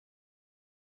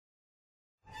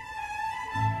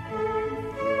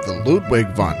Ludwig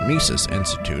von Mises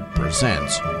Institute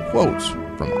presents quotes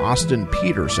from Austin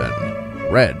Peterson,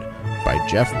 read by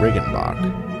Jeff Riggenbach.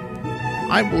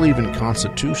 I believe in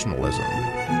constitutionalism,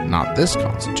 not this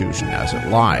constitution as it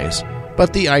lies,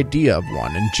 but the idea of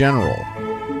one in general.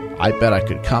 I bet I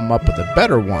could come up with a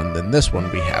better one than this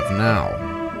one we have now.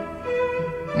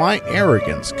 My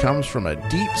arrogance comes from a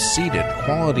deep-seated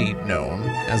quality known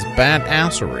as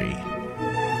badassery.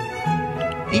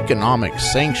 Economic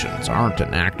sanctions aren't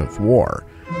an act of war.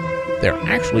 They're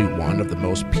actually one of the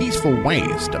most peaceful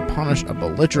ways to punish a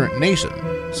belligerent nation,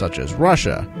 such as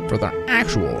Russia, for their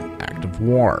actual act of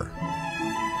war.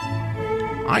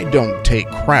 I don't take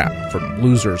crap from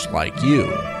losers like you.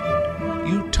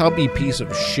 You tubby piece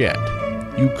of shit.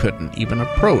 You couldn't even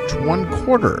approach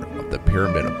 1/4 of the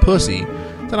pyramid of pussy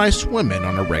that I swim in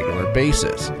on a regular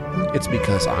basis. It's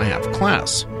because I have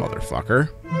class, motherfucker.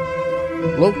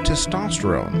 Low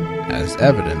testosterone, as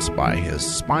evidenced by his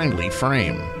spindly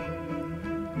frame.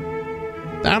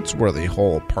 That's where the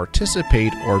whole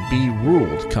participate or be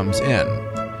ruled comes in.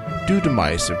 Due to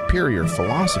my superior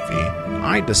philosophy,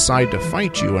 I decide to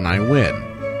fight you and I win.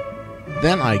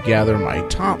 Then I gather my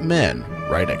top men,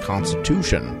 write a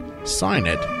constitution, sign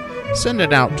it, send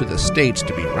it out to the states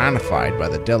to be ratified by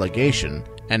the delegation,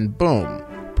 and boom,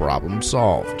 problem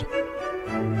solved.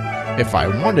 If I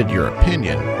wanted your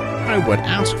opinion, I would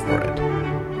ask for it.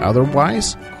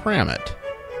 Otherwise, cram it.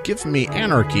 Give me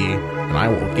anarchy, and I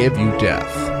will give you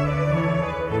death.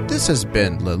 This has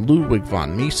been the Ludwig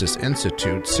von Mises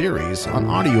Institute series on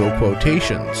audio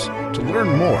quotations. To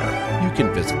learn more, you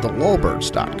can visit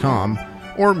thelulberts.com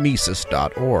or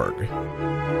Mises.org.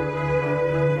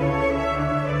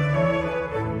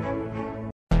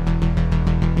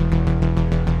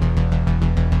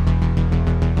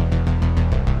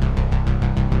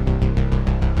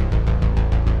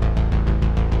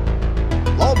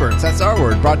 That's our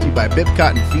word, brought to you by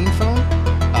Bipcot and Fiend Phone.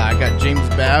 I got James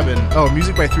Babb and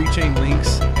music by 3 Chain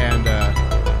Links, and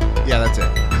yeah, that's it.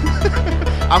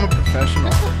 I'm a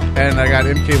professional, and I got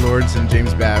MK Lords and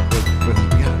James Babb.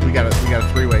 We got a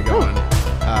 3-way going.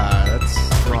 That's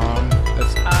wrong.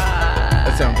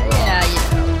 That sounds wrong. Yeah,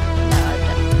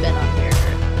 I've been on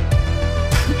weirder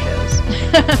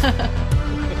shows.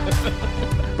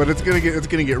 But it's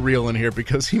gonna get real in here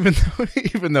because even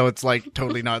though it's like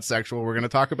totally not sexual, we're gonna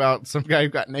talk about some guy who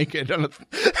got naked on a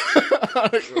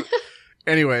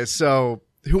Anyway, so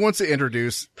who wants to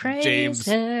introduce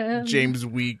James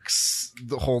Weeks,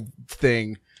 the whole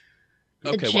thing?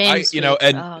 Okay, well,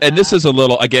 and this is a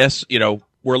little, I guess,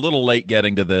 we're a little late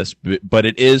getting to this, but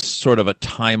it is sort of a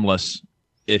timeless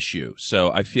issue.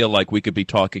 So I feel like we could be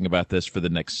talking about this for the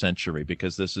next century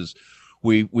because this is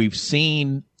we've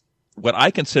seen what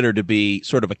I consider to be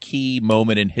sort of a key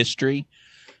moment in history.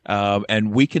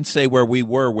 And we can say where we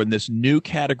were when this new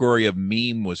category of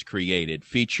meme was created,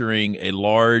 featuring a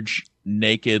large,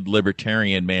 naked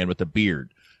libertarian man with a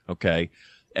beard. Okay.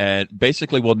 And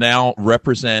basically will now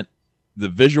represent the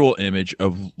visual image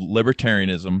of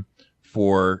libertarianism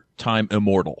for time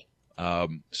immortal.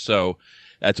 So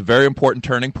that's a very important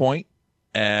turning point.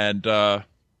 And,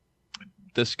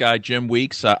 this guy, Jim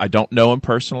Weeks, I don't know him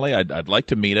personally. I'd like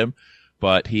to meet him,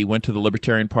 but he went to the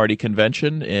Libertarian Party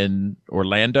convention in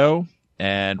Orlando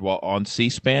and while on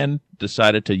C-SPAN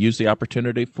decided to use the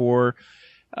opportunity for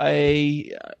a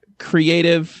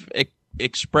creative,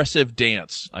 expressive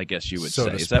dance, I guess you would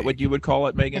say. Is that what you would call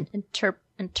it, Megan?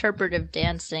 Interpretive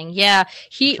dancing. Yeah.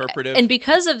 And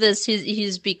because of this,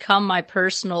 he's become my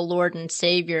personal Lord and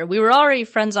Savior. We were already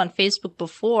friends on Facebook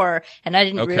before, and I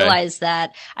didn't realize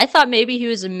that. I thought maybe he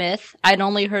was a myth. I'd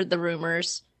only heard the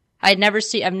rumors. I've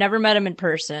never met him in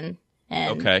person.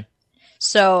 And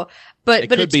so, but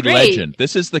could it's be great. legend.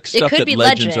 This is the stuff that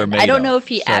legends are made of. I don't know if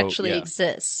he actually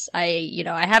exists. I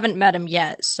haven't met him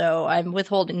yet, so I'm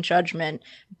withholding judgment,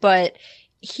 but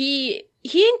he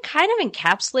kind of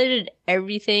encapsulated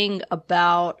everything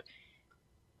about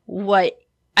what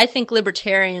I think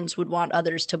libertarians would want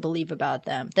others to believe about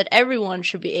them. That everyone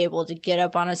should be able to get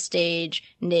up on a stage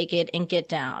naked and get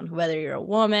down. Whether you're a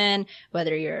woman,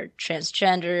 whether you're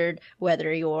transgendered,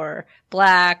 whether you're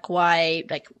black, white,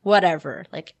 like whatever.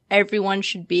 Like everyone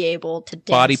should be able to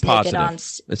dance body naked positive. on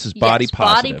This is body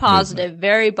positive. Body positive, movement.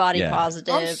 Very body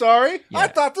positive. I'm sorry. Yeah. I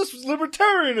thought this was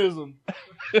libertarianism.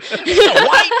 He's a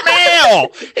white male.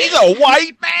 He's a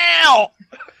white male.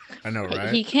 I know,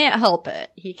 right? He can't help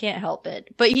it.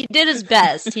 But he did his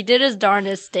best. He did his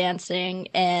darndest dancing,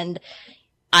 and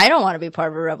I don't want to be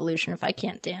part of a revolution if I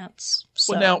can't dance.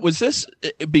 So. Well, now, was this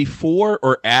before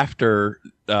or after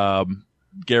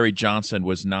Gary Johnson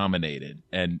was nominated?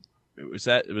 And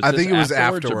I think it was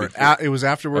afterwards. It was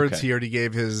afterwards. Okay. He already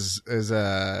gave his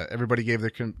everybody gave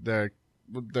their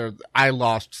I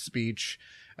lost speech.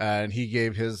 And he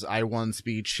gave his I won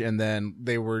speech, and then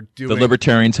they were doing. The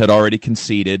Libertarians had already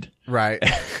conceded. Right.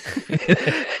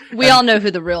 We all know who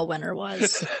the real winner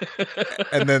was.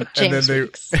 And then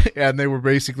they were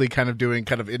basically kind of doing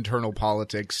kind of internal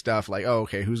politics stuff, like, oh,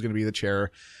 okay, who's going to be the chair?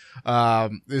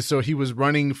 So he was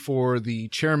running for the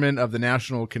chairman of the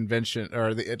National Convention,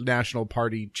 or the National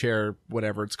Party chair,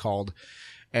 whatever it's called.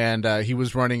 And he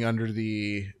was running under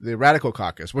the Radical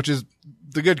Caucus, which is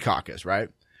the good caucus, right?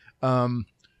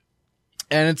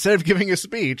 And instead of giving a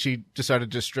speech, he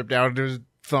decided to strip down to his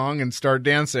thong and start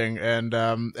dancing. And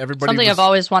everybody something I've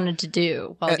always wanted to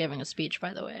do while giving a speech,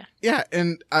 by the way. Yeah,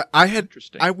 and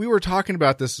we were talking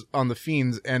about this on the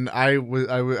Fiends, and I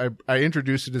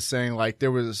introduced it as saying, like,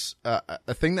 there was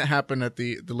a thing that happened at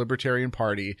the Libertarian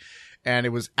Party, and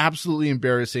it was absolutely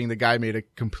embarrassing. The guy made a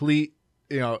complete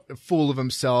fool of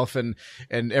himself, and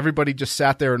everybody just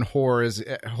sat there in horror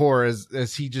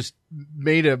as he just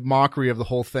made a mockery of the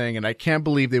whole thing. And I can't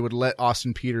believe they would let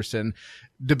Austin Peterson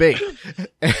debate.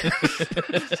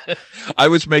 I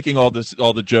was making all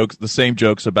the jokes, the same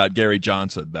jokes about Gary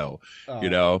Johnson, though.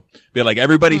 Be like,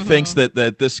 everybody thinks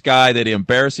that this guy, that he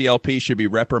embarrassed the LP, should be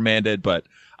reprimanded, but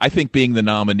I think being the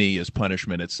nominee is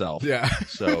punishment itself. Yeah.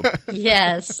 So.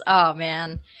 Yes. Oh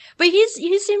man. But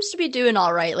he seems to be doing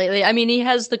all right lately. I mean, he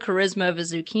has the charisma of a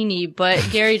zucchini, but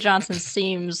Gary Johnson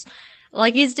seems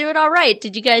like he's doing all right.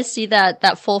 Did you guys see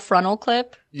that full frontal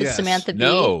clip with Samantha Bee?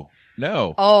 No.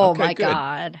 Oh okay, my good.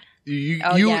 God.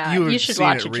 You should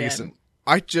watch it, Jim.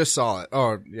 I just saw it.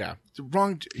 Oh yeah.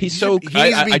 Wrong. He's so.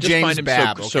 I just find him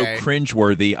so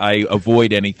cringeworthy. I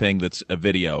avoid anything that's a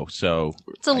video. So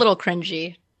it's a little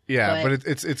cringy. Yeah, but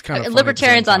it's kind of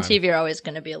libertarians on TV are always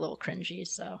going to be a little cringy.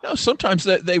 So no, sometimes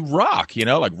they rock,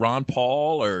 like Ron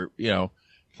Paul, or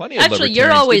plenty of actually libertarians.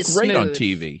 You're always great smooth on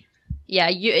TV. Yeah,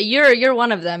 you're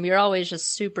one of them. You're always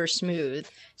just super smooth.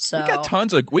 So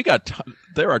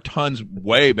there are tons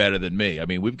way better than me. I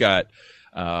mean, we've got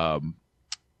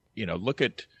look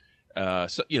at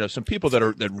some people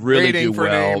that really do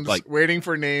well, names, like waiting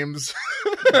for names.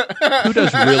 Who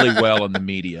does really well in the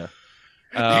media?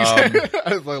 Lots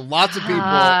of people.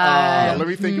 Let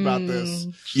me think about this.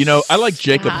 I like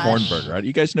Jacob Hornberger.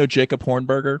 You guys know Jacob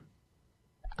Hornberger?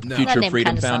 No. Future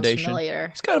Freedom Foundation.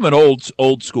 He's kind of an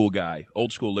old school guy,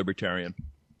 old school libertarian.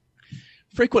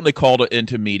 Frequently called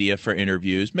into media for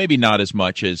interviews. Maybe not as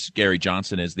much as Gary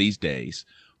Johnson is these days,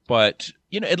 but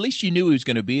at least you knew he was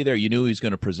going to be there. You knew he was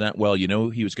going to present well. You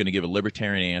knew he was going to give a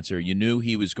libertarian answer. You knew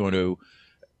he was going to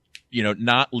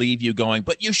not leave you going,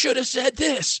 but you should have said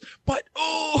this, but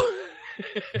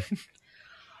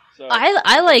So,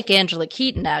 I like Angela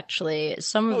Keaton, actually.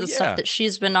 Some of the stuff that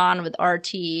she's been on with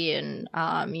RT and,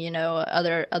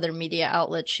 other media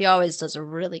outlets, she always does a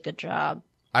really good job.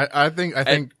 I think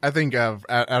out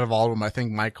of all of them, I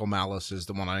think Michael Malice is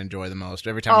the one I enjoy the most.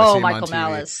 Every time I see him on TV.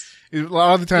 Malice. A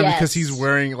lot of the time because he's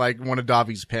wearing like one of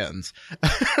Davi's pens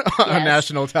on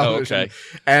national television. Okay.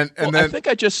 And then I think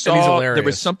I just saw there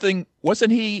was something. Was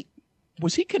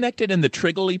he connected in the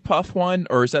Triggly-Puff one,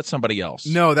 or is that somebody else?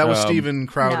 No, that was Steven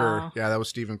Crowder. No. Yeah, that was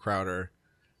Steven Crowder.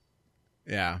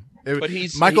 Yeah. But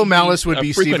Michael Malice would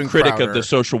be Steven Crowder. Critic of the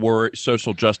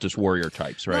social justice warrior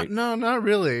types, right? No, not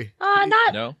really.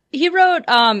 No. He wrote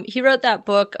that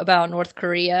book about North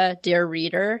Korea, Dear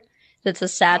Reader. That's a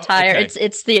satire. Oh, okay.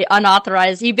 It's the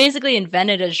unauthorized. He basically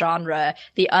invented a genre,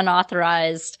 the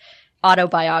unauthorized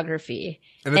autobiography.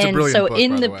 And it's a brilliant book,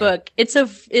 in the book, it's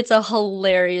a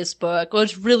hilarious book. Well,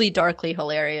 it's really darkly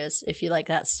hilarious if you like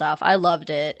that stuff. I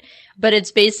loved it. But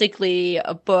it's basically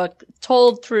a book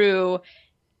told through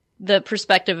the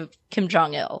perspective of Kim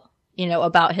Jong-il,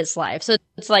 about his life. So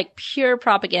it's like pure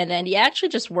propaganda. And he actually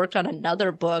just worked on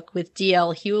another book with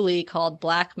D.L. Hewley called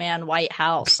Black Man, White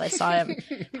House. I saw him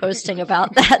posting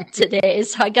about that today.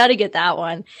 So I got to get that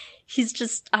one. He's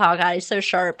just, oh God, he's so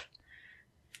sharp.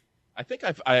 I think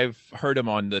I've heard him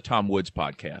on the Tom Woods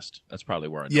podcast. That's probably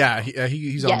where I know. Yeah,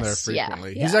 he's on there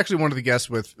frequently. Yeah. He's actually one of the guests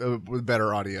with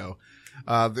better audio.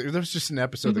 There was just an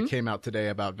episode that came out today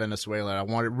about Venezuela.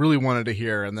 I really wanted to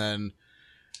hear, and then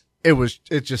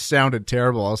it just sounded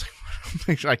terrible. I was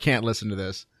like, I can't listen to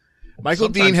this. Michael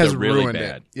Dean has ruined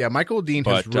it. Yeah, Michael Dean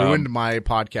has ruined my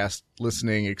podcast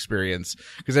listening experience.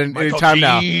 Because anytime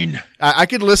now, I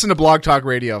could listen to Blog Talk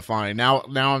Radio fine. Now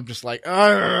I'm just like,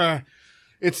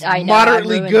 it's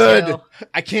moderately good. Too.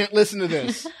 I can't listen to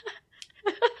this.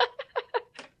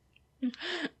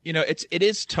 It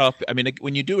is tough. I mean,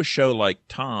 when you do a show like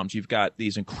Tom's, you've got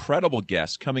these incredible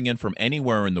guests coming in from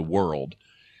anywhere in the world.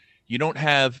 you don't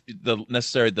have the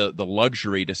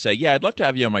luxury to say, yeah, I'd love to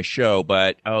have you on my show,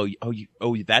 but oh,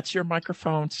 that's your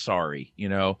microphone. Sorry,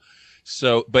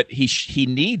 So, but he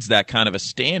needs that kind of a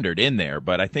standard in there.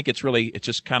 But I think it's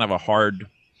just kind of a hard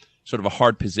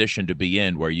position to be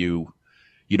in, where you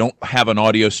don't have an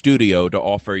audio studio to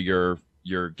offer your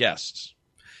guests.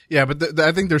 Yeah, but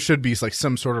I think there should be like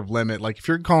some sort of limit. Like if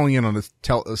you're calling in on a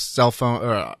cell phone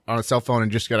or on a cell phone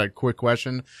and just got a quick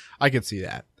question, I could see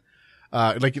that.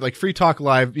 Like Free Talk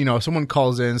Live, if someone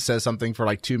calls in, says something for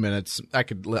like 2 minutes, I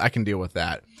can deal with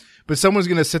that. But someone's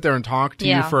going to sit there and talk to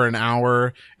you for an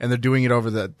hour and they're doing it over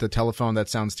the telephone. That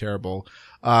sounds terrible.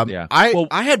 I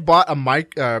had bought a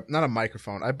mic, not a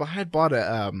microphone. I had bought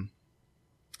a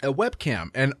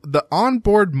webcam, and the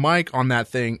onboard mic on that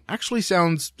thing actually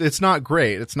it's not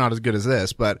great. It's not as good as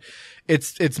this, but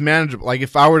it's manageable. Like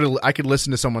if I could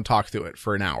listen to someone talk through it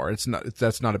for an hour.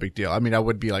 That's not a big deal. I mean, I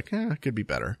would be like, it could be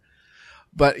better.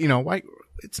 But,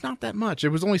 it's not that much. It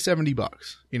was only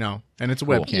 $70, and it's a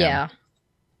webcam. Yeah.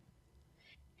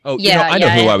 Oh, I know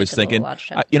who I was thinking. I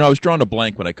was drawing a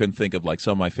blank when I couldn't think of like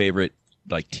some of my favorite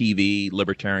like TV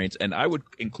libertarians, and I would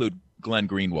include Glenn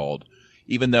Greenwald,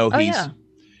 even though he's,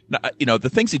 the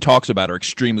things he talks about are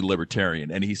extremely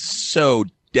libertarian, and he's so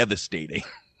devastating.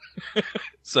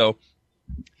 So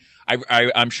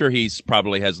I'm sure he's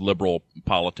probably has liberal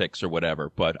politics or whatever,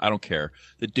 but I don't care.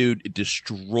 The dude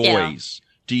destroys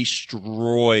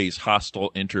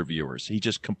hostile interviewers. He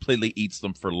just completely eats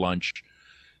them for lunch.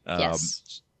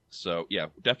 Yes. So yeah,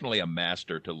 definitely a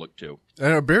master to look to. I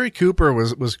know Barry Cooper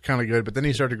was kind of good, but then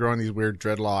he started growing these weird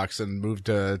dreadlocks and moved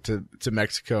to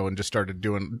Mexico and just started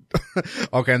doing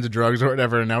all kinds of drugs or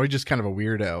whatever. And now he's just kind of a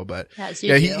weirdo. But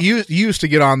he used to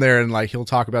get on there and like he'll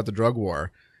talk about the drug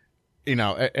war. He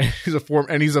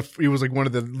was like one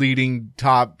of the leading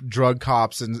top drug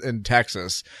cops in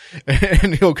Texas,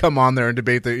 and he'll come on there and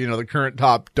debate the current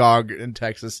top dog in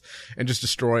Texas and just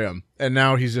destroy him. And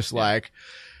now he's just like,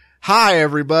 "Hi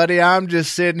everybody, I'm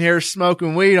just sitting here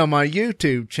smoking weed on my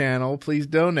YouTube channel. Please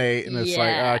donate." And it's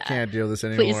like, I can't deal with this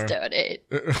anymore. Please donate.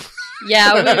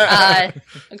 Yeah,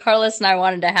 Carlos and I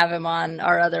wanted to have him on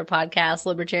our other podcast,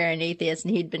 Libertarian Atheist,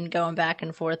 and he'd been going back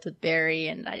and forth with Barry,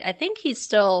 and I think he's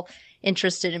still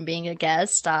interested in being a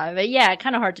guest. But yeah,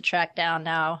 kind of hard to track down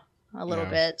now a little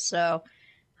bit. So,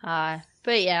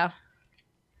 but yeah.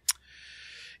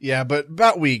 Yeah, but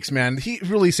about Weeks, man, he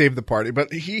really saved the party.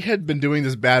 But he had been doing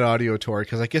this bad audio tour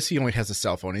because I guess he only has a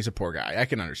cell phone. He's a poor guy. I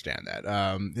can understand that.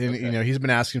 He's been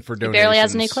asking for donations. He barely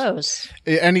has any clothes.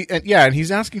 And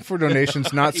he's asking for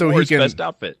donations not so he can best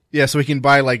outfit. Yeah, so he can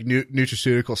buy like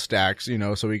nutraceutical stacks,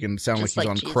 so he can sound just like he's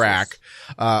on Jesus. Crack.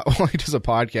 While he does a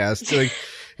podcast. So,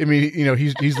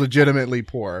 he's legitimately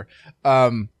poor.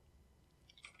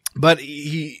 But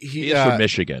he is from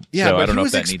Michigan. Yeah, so but I don't know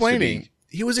if that needs to be.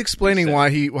 He was explaining why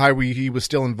he was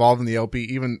still involved in the LP,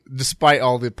 even despite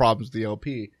all the problems with the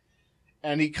LP.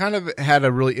 And he kind of had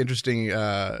a really interesting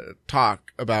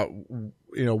talk about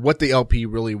what the LP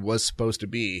really was supposed to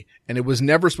be. And it was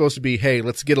never supposed to be, hey,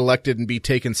 let's get elected and be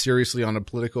taken seriously on a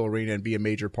political arena and be a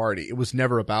major party. It was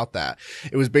never about that.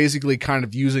 It was basically kind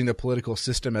of using the political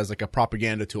system as like a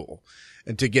propaganda tool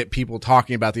and to get people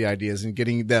talking about the ideas and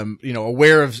getting them,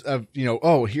 aware of,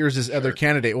 oh, here's this other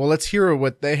candidate. Well, let's hear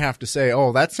what they have to say.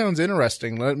 Oh, that sounds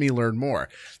interesting. Let me learn more.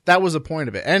 That was the point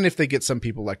of it. And if they get some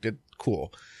people elected,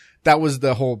 cool. That was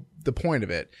the point of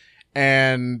it.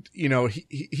 And,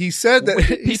 he said that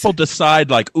people decide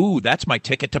like, ooh, that's my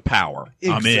ticket to power.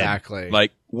 Exactly. I'm in.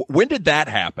 Like, when did that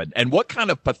happen? And what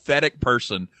kind of pathetic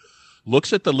person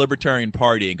looks at the Libertarian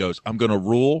Party and goes, I'm going to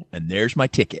rule and there's my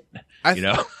ticket. I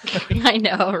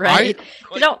know, right?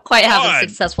 You don't quite have a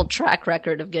successful track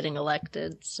record of getting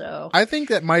elected, so I think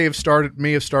that may have started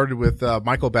with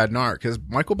Michael Badnarik, because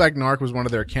Michael Badnarik was one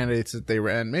of their candidates that they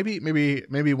ran. Maybe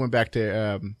it went back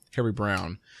to Harry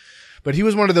Brown, but he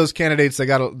was one of those candidates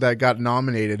that got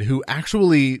nominated who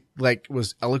actually like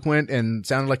was eloquent and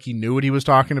sounded like he knew what he was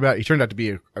talking about. He turned out to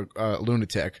be a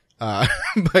lunatic,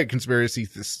 but conspiracy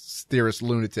theorist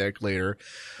lunatic later.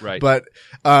 Right. But,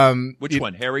 which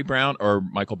one? Harry Brown or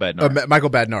Michael Badnarik? Michael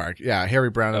Badnarik. Yeah. Harry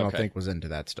Brown, I don't think was into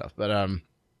that stuff. But,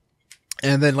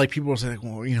 and then like people were saying,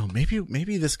 well,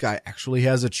 maybe this guy actually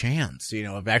has a chance,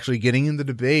 of actually getting in the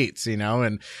debates,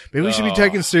 and maybe we should be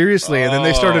taken seriously. And then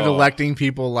they started electing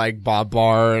people like Bob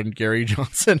Barr and Gary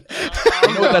Johnson.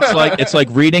 You know what that's like? It's like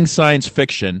reading science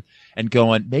fiction and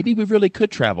going, maybe we really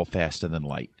could travel faster than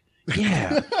light.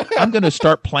 Yeah, I'm going to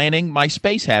start planning my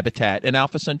space habitat in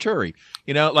Alpha Centauri.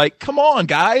 Come on,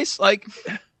 guys. Like,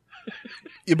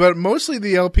 yeah, but mostly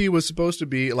the LP was supposed to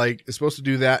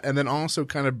do that, and then also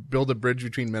kind of build a bridge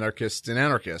between minarchists and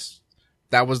anarchists.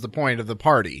 That was the point of the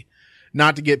party.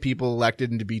 not to get people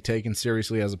elected and to be taken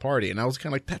seriously as a party. And I was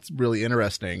kind of like, that's really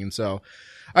interesting. And so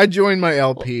I joined my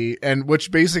LP, and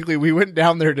which basically we went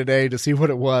down there today to see what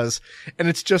it was. And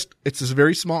it's this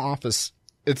very small office.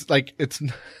 It's like, it's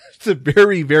a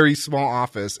very, very small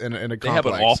office in a complex. They have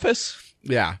an office?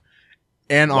 Yeah.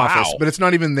 Office, but it's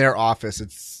not even their office.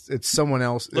 It's someone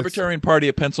else. Libertarian Party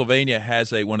of Pennsylvania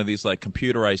has one of these like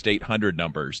computerized 800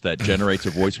 numbers that generates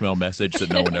a voicemail message that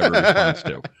no one ever responds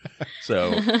to.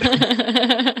 So,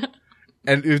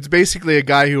 and it's basically a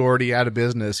guy who already had a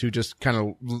business who just kind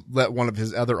of let one of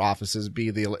his other offices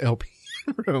be the LP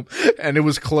room, and it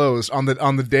was closed on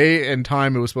the day and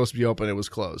time it was supposed to be open. It was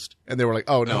closed, and they were like,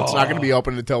 "Oh no, it's not going to be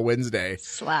open until Wednesday."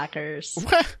 Slackers.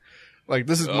 Like,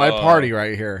 this is my party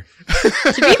right here.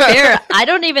 To be fair, I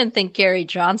don't even think Gary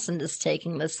Johnson is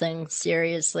taking this thing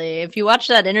seriously. If you watch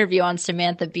that interview on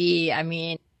Samantha Bee, I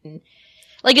mean,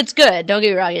 like, it's good. Don't get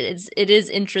me wrong. It is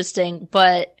interesting,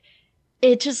 but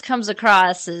it just comes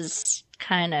across as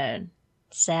kind of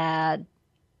sad.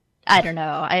 I don't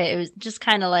know. It was just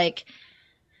kind of like,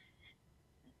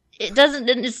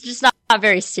 it's just not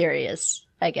very serious,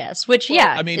 I guess, which,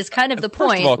 I mean, is kind of the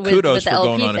point. First of all, kudos for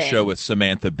going LP on a show with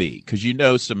Samantha Bee, because you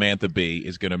know Samantha Bee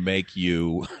is going to make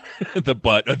you the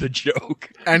butt of the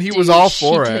joke. And he was all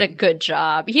for it. He did a good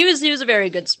job. He was a very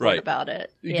good sport about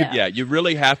it. You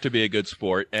really have to be a good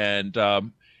sport. And,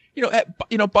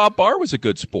 Bob Barr was a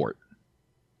good sport.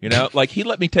 You know, like, he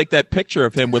let me take that picture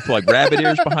of him with like rabbit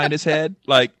ears behind his head.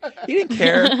 Like, he didn't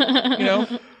care, you know.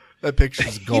 That picture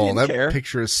is gold.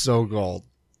 Picture is so gold.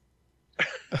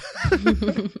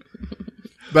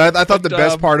 But I thought the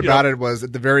best part about it was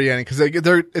at the very end, because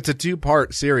it's a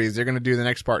 2-part series. They're going to do the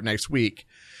next part next week.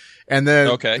 And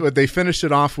then they finished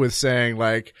it off with saying,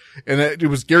 like, and it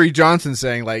was Gary Johnson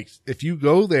saying, like, if you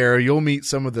go there, you'll meet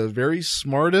some of the very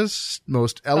smartest,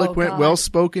 most eloquent,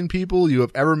 well-spoken people you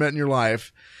have ever met in your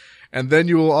life. And then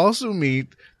you will also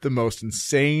meet the most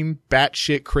insane,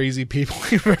 batshit crazy people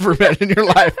you've ever met in your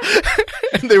life.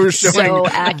 And they were showing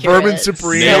Vermin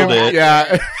Supreme. Nailed it.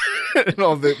 Yeah.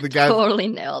 The guy totally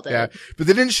nailed it. Yeah. But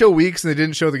they didn't show Weeks, and they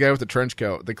didn't show the guy with the trench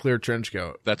coat, the clear trench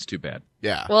coat. That's too bad.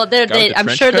 Yeah. Well, I'm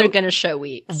sure they're going to show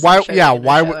Weeks. Why would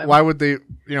they,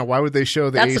 why would they show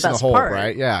the ace in the hole,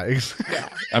 right? Yeah.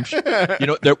 I'm sure,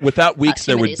 without Weeks,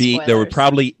 there would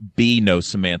probably be no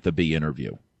Samantha Bee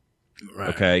interview. Right.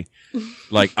 Okay.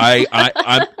 Like, I'm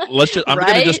going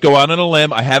to just go out on a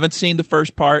limb. I haven't seen the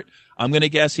first part. I'm going to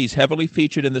guess he's heavily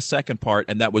featured in the second part,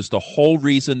 and that was the whole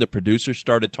reason the producers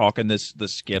started talking the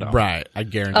skit on. Right. I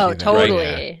guarantee that. Oh, totally.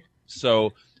 Right?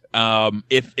 So,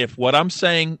 if what I'm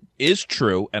saying is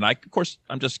true, and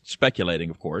I'm just speculating,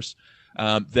 of course,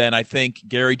 then I think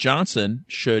Gary Johnson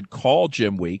should call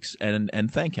Jim Weeks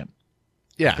and thank him.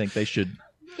 Yeah. I think they should.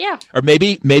 Yeah. Or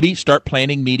maybe start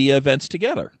planning media events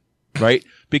together. Right?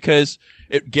 Because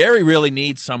Gary really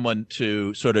needs someone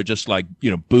to sort of just like,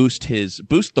 boost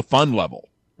the fun level,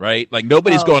 right? Like,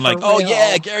 nobody's going like, oh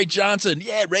yeah, Gary Johnson,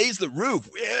 yeah, raise the roof,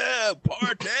 yeah,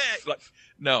 party. Like,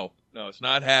 no, it's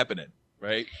not happening,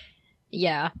 right?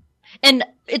 Yeah. And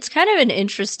it's kind of an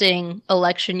interesting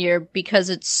election year because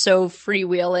it's so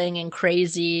freewheeling and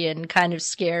crazy and kind of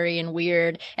scary and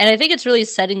weird. And I think it's really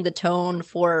setting the tone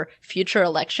for future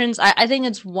elections. I think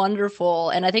it's wonderful.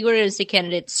 And I think we're going to see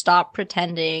candidates stop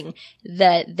pretending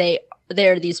that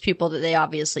they're these people that they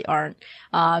obviously aren't.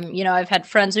 I've had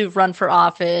friends who've run for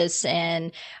office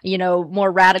and,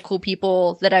 more radical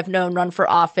people that I've known run for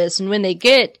office. And when they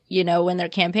get, when they're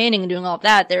campaigning and doing all of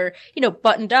that, they're,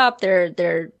 buttoned up.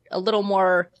 They're a little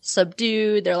more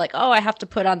subdued. They're like, oh, I have to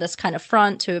put on this kind of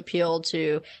front to appeal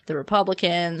to the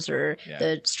Republicans or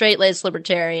the straight-laced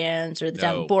libertarians or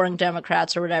the boring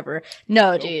Democrats or whatever.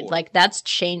 No, dude, like, that's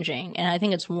changing. And I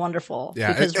think it's wonderful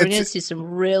because we're going to see some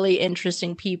really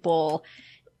interesting people.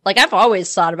 Like, I've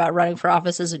always thought about running for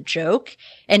office as a joke.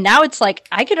 And now it's like,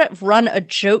 I could run a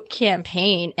joke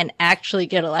campaign and actually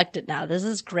get elected now. This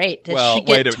is great. This should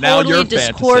get totally now you're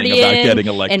fantasizing about getting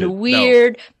elected. And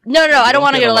weird. No, I don't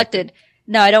want to get elected.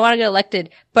 No, I don't want to get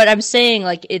elected. But I'm saying,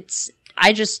 like,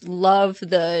 I just love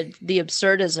the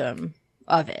absurdism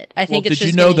of it. I think it's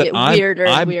just going to get weirder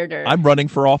and weirder. I'm running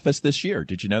for office this year.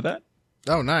 Did you know that?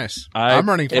 Oh, nice. I'm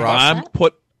running for office.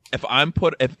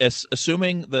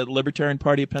 Assuming the Libertarian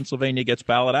Party of Pennsylvania gets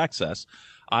ballot access,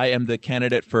 I am the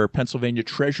candidate for Pennsylvania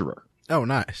treasurer. Oh,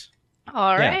 nice.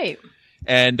 All right.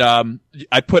 And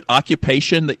I put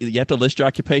occupation. You have to list your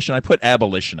occupation. I put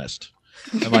abolitionist.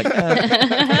 I'm like,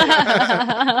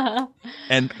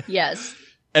 and yes.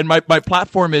 And my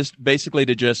platform is basically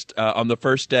to just on the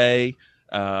first day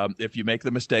If you make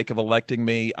the mistake of electing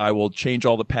me, I will change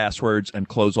all the passwords and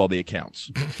close all the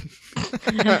accounts.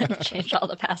 Change all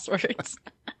the passwords.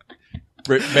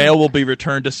 Mail will be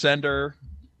returned to sender.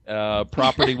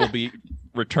 Property will be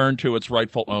returned to its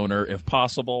rightful owner if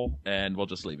possible, and we'll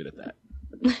just leave it at that.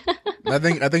 I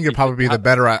think it'd probably be the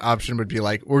better option would be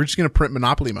like, we're just going to print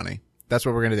Monopoly money. That's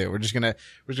what we're going to do. We're just going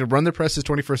to run the presses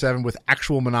 24/7 with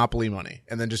actual Monopoly money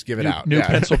and then just give it out. New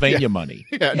Pennsylvania money.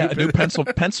 New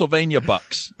Pennsylvania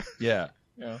bucks. Yeah.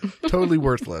 Totally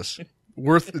worthless.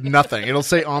 Worth nothing. It'll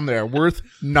say on there, worth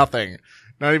nothing.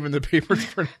 Not even the papers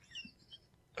for.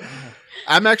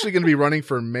 I'm actually going to be running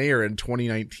for mayor in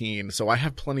 2019, so I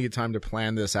have plenty of time to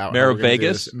plan this out. Mayor of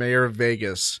Vegas? Mayor of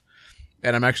Vegas.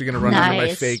 And I'm actually going to run under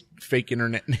my fake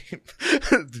internet name,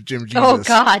 Jim Jesus. Oh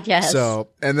God, yes. So,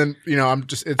 and then, I'm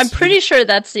pretty sure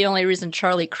that's the only reason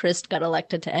Charlie Crist got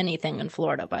elected to anything in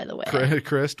Florida, by the way.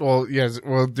 Crist? Well, yes.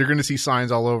 Well, you're going to see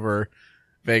signs all over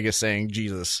Vegas saying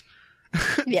Jesus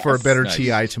for a better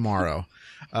TI tomorrow.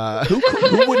 Who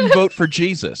wouldn't vote for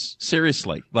Jesus?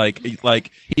 Seriously. Like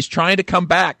he's trying to come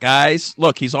back, guys.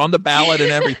 Look, he's on the ballot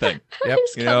and everything. Yep.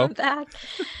 He's coming back.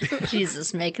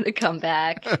 Jesus making a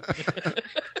comeback.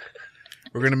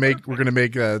 We're gonna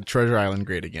make Treasure Island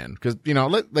great again because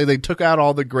they took out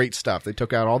all the great stuff. They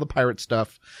took out all the pirate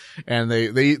stuff, and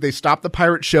they stopped the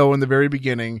pirate show in the very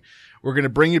beginning. We're gonna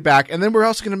bring it back, and then we're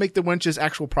also gonna make the wenches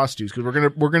actual prostitutes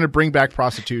because we're gonna bring back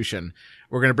prostitution.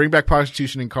 We're gonna bring back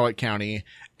prostitution in Collier County,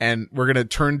 and we're gonna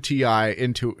turn TI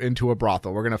into a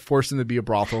brothel. We're gonna force them to be a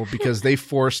brothel because they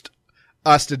forced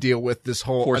us to deal with this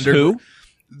whole who?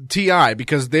 TI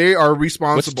because they are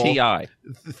responsible. What's TI?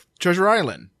 Treasure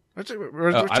Island.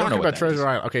 We're talking about Treasure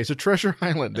Island. Okay, so Treasure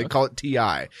Island, they call it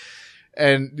TI.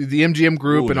 And the MGM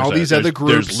group and all these other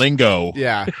groups. There's lingo.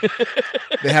 Yeah.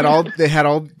 They had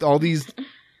all these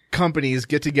companies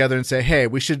get together and say, hey,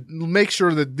 we should make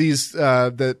sure that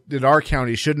that our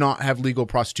county should not have legal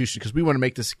prostitution because we want to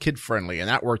make this kid friendly. And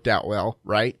that worked out well,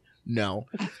 right? No.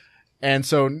 And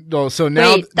so now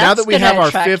that we have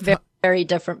our fifth, very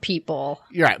different people.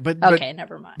 Yeah, but okay,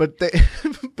 never mind.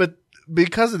 But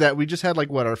because of that, we just had our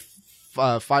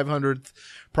 500th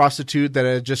prostitute that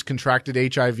had just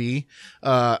contracted HIV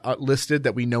listed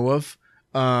that we know of.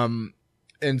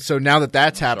 And so now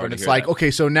that's happened, it's like,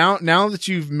 okay, so now that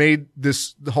you've made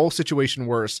the whole situation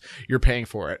worse, you're paying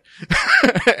for it.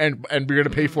 and we're going to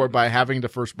pay for it by having the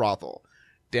first brothel.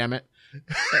 Damn it.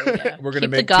 We're going to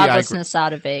make the godlessness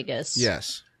out of Vegas.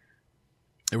 Yes.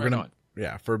 And we're going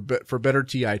to, for better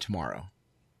TI tomorrow.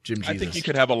 Jim Jesus. I think you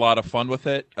could have a lot of fun with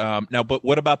it. Now, but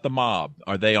what about the mob?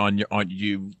 Are they do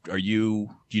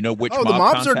you know which mob the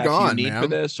mobs are contacts gone, you need man. for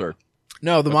this or?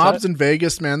 No, the mobs in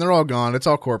Vegas, man, they're all gone. It's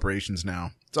all corporations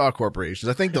now. It's all corporations.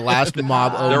 I think the last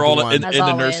mob owned they're all in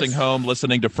the nursing home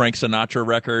listening to Frank Sinatra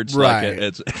records. Right.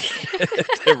 Like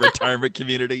it's retirement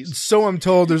communities. So I'm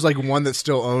told there's one that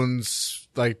still owns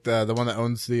the one that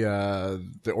owns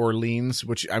the Orleans,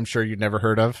 which I'm sure you'd never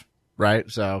heard of. Right.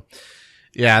 So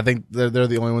yeah, I think they're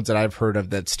the only ones that I've heard of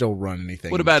that still run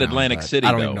anything. What about Atlantic City?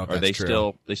 I don't even know if Are they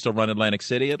true. still run Atlantic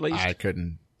City at least? I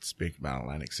couldn't speak about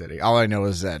Atlantic City. All I know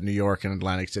is that New York and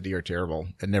Atlantic City are terrible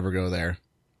and never go there.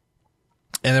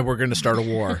 And then we're going to start a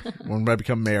war. When I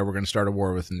become mayor, we're going to start a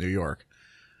war with New York.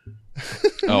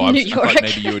 Oh, I thought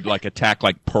maybe you would attack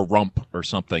Pahrump or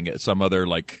something at some other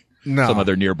some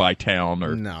other nearby town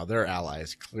or no, they're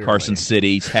allies. Clearly. Carson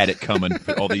City's had it coming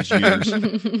for all these years.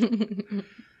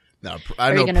 No,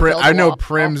 I know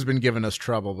Prim's been giving us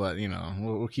trouble, but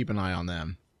we'll keep an eye on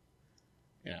them.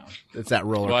 It's that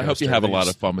roller coaster. Well, I hope you have a lot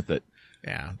of fun with it.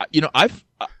 Yeah.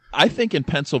 I think in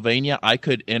Pennsylvania I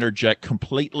could interject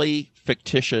completely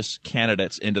fictitious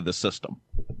candidates into the system.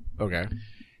 Okay.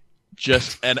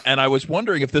 And I was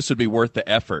wondering if this would be worth the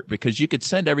effort because you could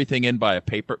send everything in by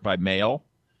mail.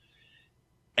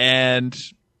 And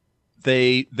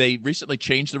they recently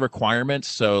changed the requirements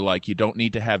so you don't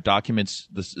need to have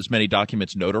as many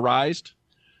documents notarized.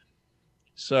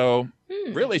 So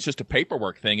really it's just a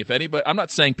paperwork thing. If anybody, I'm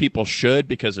not saying people should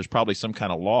because there's probably some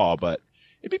kind of law, but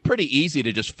it'd be pretty easy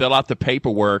to just fill out the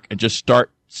paperwork and just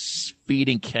start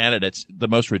feeding candidates the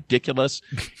most ridiculous,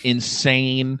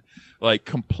 insane,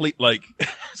 complete,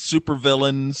 super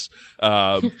villains,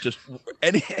 just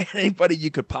anybody you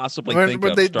could possibly think of.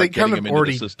 But they kind of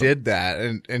already did that,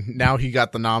 and now he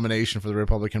got the nomination for the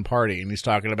Republican Party, and he's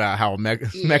talking about how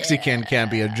Mexican can't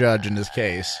be a judge in this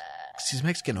case. He's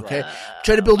Mexican, okay?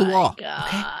 Try to build a wall, okay?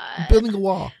 I'm building a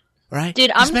wall, all right?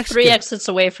 Dude, I'm 3 exits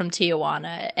away from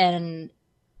Tijuana, and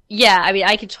yeah, I mean,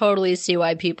 I could totally see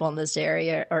why people in this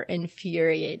area are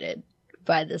infuriated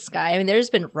by this guy. I mean, there's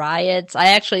been riots. I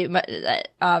actually,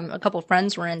 a couple of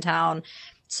friends were in town,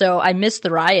 So I missed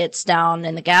the riots down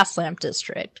in the Gaslamp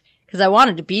district because I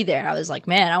wanted to be there. I was like,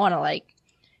 man, I want to like,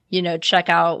 you know, check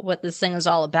out what this thing is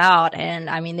all about. And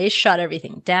I mean, they shut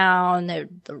everything down. The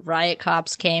riot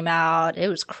cops came out. It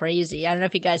was crazy. I don't know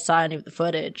if you guys saw any of the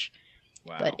footage,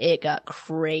 but it got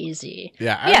crazy.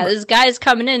 Yeah. This guy's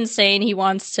coming in saying he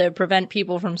wants to prevent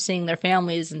people from seeing their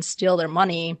families and steal their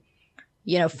money,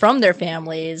 you know, from their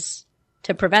families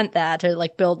to prevent that, to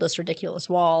like build this ridiculous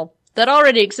wall. That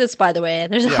already exists, by the way.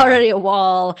 There's already a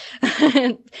wall.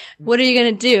 What are you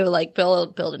going to do? Like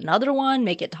build another one,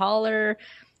 make it taller?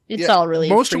 It's all really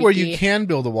most freaky. Of where you can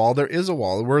build a wall, there is a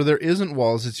wall. Where there isn't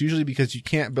walls, it's usually because you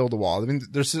can't build a wall. I mean,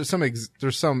 there's some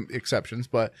exceptions,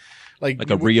 but like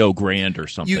a Rio Grande or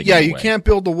something. You can't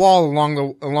build a wall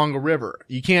along a river.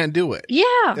 You can't do it.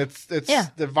 Yeah,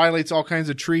 it violates all kinds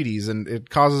of treaties and it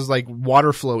causes like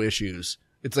water flow issues.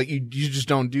 It's like you just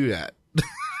don't do that.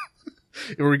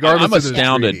 Regardless, I'm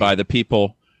astounded by the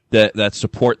people that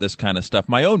support this kind of stuff.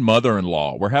 My own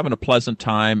mother-in-law, we're having a pleasant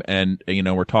time and, you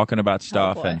know, we're talking about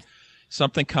stuff and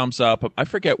something comes up. I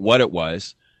forget what it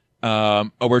was.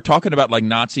 We're talking about like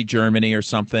Nazi Germany or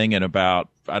something and about,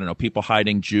 I don't know, people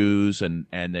hiding Jews. And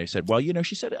they said, well, you know,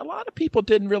 she said a lot of people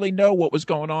didn't really know what was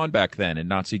going on back then in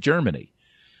Nazi Germany.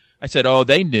 I said, oh,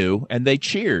 they knew and they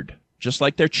cheered just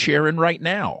like they're cheering right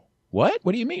now. What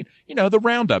do you mean? You know, the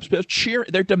roundups,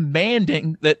 they're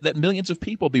demanding that millions of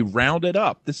people be rounded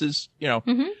up. This is, you know,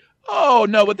 oh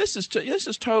no, but this is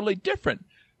totally different.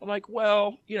 I'm like,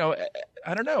 well, you know,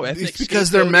 I don't know. It's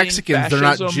because they're Mexicans. Fascism.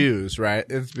 They're not Jews, right?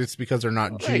 It's because they're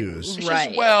not Jews.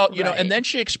 Right. Well, you know, and then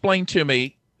she explained to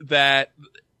me that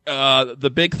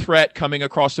the big threat coming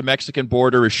across the Mexican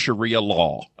border is Sharia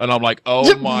law. And I'm like, oh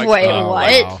my God. Wait,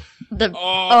 what?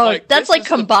 Wow. That's like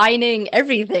combining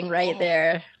everything right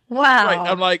there. Wow. Right.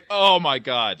 I'm like, oh my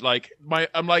God.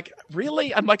 I'm like,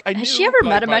 really? I'm like, I knew. Has she ever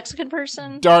met a Mexican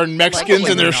person? Darn Mexicans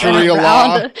and their Sharia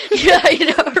law. Yeah, you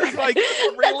know. Like,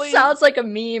 really? That sounds like a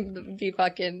meme that would be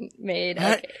fucking made.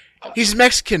 Okay. He's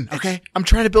Mexican, okay? I'm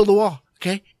trying to build a wall,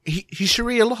 okay? He's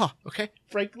Sharia law, okay?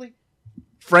 Frankly.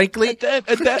 But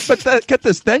get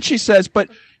this. Then she says, but,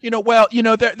 you know, well, you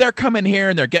know, they're coming here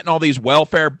and they're getting all these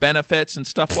welfare benefits and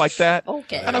stuff like that.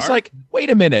 Okay. And I was like, wait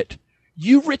a minute.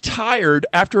 You retired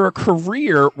after a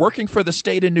career working for the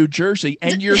state of New Jersey,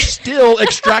 and you're still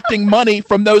extracting money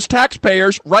from those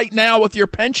taxpayers right now with your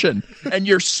pension. And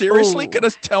you're seriously going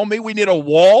to tell me we need a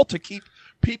wall to keep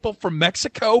people from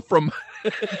Mexico from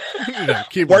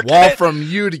keep a wall from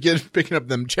you to get picking up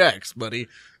them checks, buddy.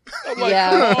 Like,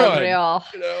 yeah, for real.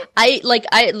 You know?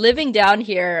 I living down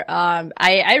here,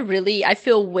 I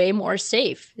feel way more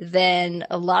safe than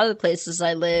a lot of the places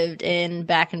I lived in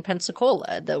back in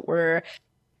Pensacola that were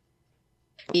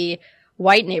the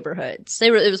white neighborhoods.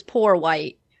 It was poor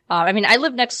white. I mean, I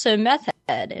lived next to a meth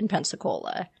head in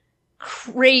Pensacola.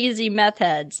 Crazy meth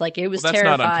heads. Like, it was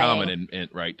terrifying. That's not uncommon in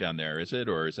right down there, is it?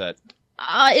 Or is that?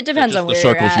 It depends on where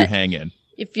you're at. The circles you hang in.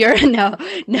 If you're no,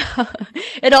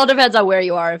 it all depends on where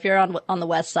you are. If you're on the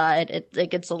west side, it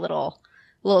gets a little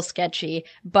sketchy.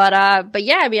 But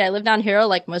yeah, I mean, I live down here.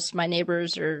 Like most of my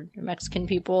neighbors are Mexican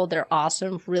people. They're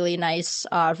awesome, really nice,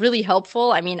 really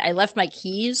helpful. I mean, I left my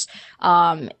keys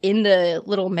in the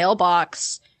little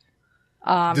mailbox.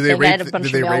 Did they rape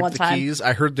the keys?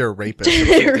 I heard they're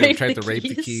rapists. They tried to rape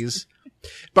the keys.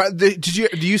 But did you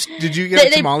get a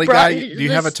tamale guy? Do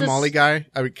you have a tamale guy?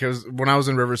 Because when I was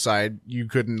in Riverside, you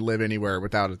couldn't live anywhere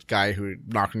without a guy who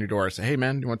would knock on your door and say, "Hey,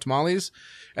 man, you want tamales?"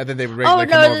 And then they would regularly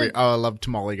come over. Oh, I love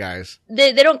tamale guys.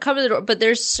 They don't come to the door, but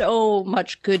there's so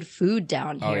much good food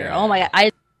down here. Oh my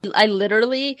God, I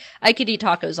literally could eat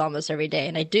tacos almost every day,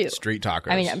 and I do. Street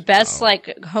tacos. I mean,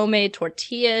 like homemade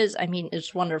tortillas. I mean,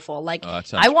 it's wonderful. Like,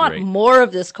 I want great. More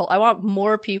of this culture. I want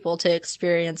more people to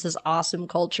experience this awesome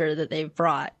culture that they've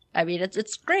brought. I mean,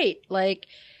 it's great. Like,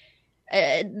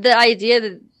 the idea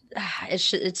that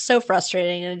it's so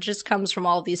frustrating, and it just comes from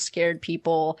all these scared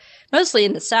people, mostly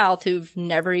in the South, who've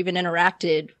never even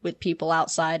interacted with people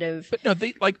outside of. But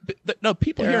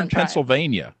people here in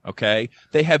Pennsylvania. Okay,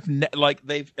 they have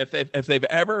if they've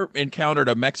ever encountered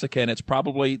a Mexican, it's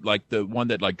probably like the one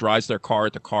that like drives their car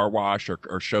at the car wash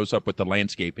or shows up with the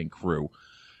landscaping crew,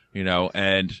 you know,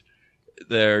 and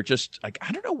they're just like,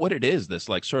 I don't know what it is. This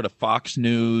like sort of Fox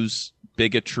News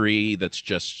bigotry that's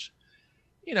just.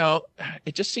 You know,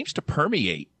 it just seems to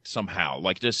permeate somehow.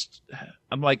 Like, just,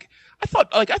 I'm like, I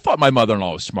thought my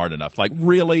mother-in-law was smart enough. Like,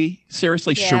 really?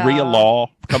 Seriously? Yeah. Sharia law?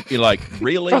 Like,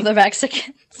 really? From the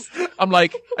Mexicans. I'm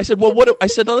like, I said, well,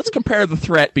 let's compare the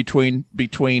threat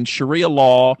between Sharia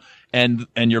law and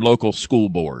your local school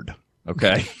board.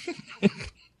 Okay.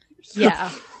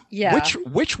 Yeah. Yeah.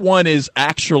 Which one is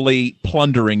actually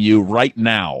plundering you right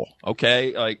now?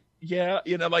 Okay, like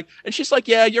and she's like,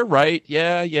 yeah, you're right,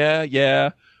 yeah,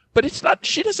 but it's not.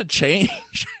 She doesn't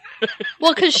change.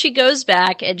 Well, because she goes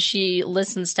back and she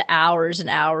listens to hours and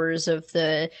hours of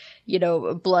the,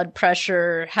 blood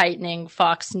pressure heightening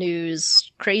Fox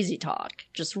News crazy talk,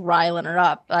 just riling her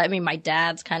up. I mean, my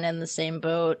dad's kind of in the same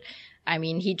boat. I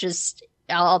mean,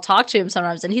 I'll talk to him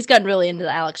sometimes, and he's gotten really into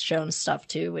the Alex Jones stuff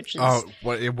too, which is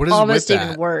what is almost with that?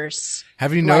 even worse.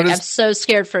 Have you noticed? I'm so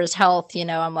scared for his health.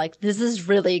 I'm like, this is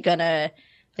really gonna.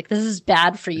 This is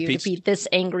bad for you to be this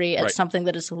angry at something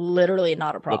that is literally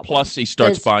not a problem. Well, plus he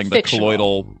starts buying the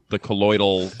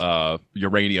colloidal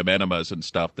uranium enemas and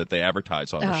stuff that they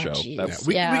advertise on the show.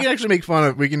 We can actually make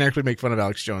fun of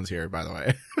Alex Jones here, by the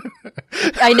way.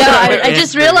 I know. I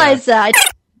just realized that.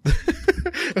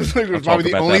 It's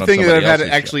probably the only thing that I've had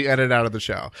to actually edit out of the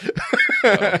show.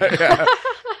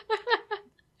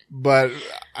 But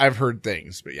I've heard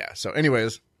things. But yeah. So,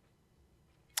 anyways.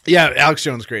 Yeah, Alex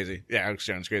Jones crazy.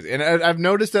 And I've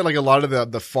noticed that like a lot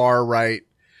of the far right,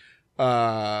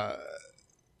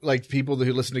 like people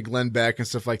who listen to Glenn Beck and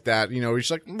stuff like that, you're just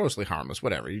like mostly harmless,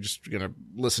 whatever. You're just gonna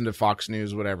listen to Fox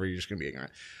News, whatever. You're just gonna be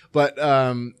ignorant. But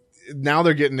now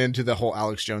they're getting into the whole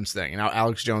Alex Jones thing. And now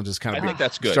Alex Jones is kind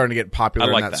of starting to get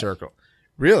popular in that circle.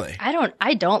 Really?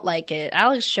 I don't like it.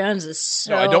 Alex Jones is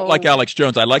so. No, I don't like Alex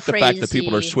Jones. I like the fact that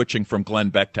people are switching from Glenn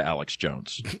Beck to Alex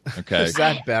Jones. Okay. Is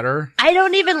that better? I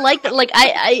don't even like that. Like,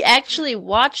 I actually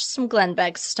watched some Glenn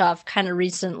Beck stuff kind of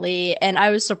recently, and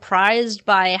I was surprised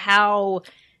by how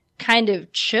kind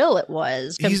of chill it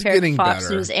was compared to Fox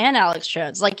News and Alex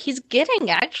Jones. Like, he's getting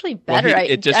actually better. Well,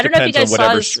 it just depends on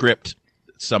whatever script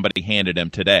somebody handed him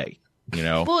today.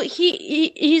 Well,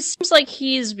 he seems like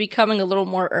he's becoming a little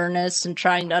more earnest and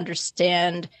trying to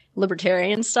understand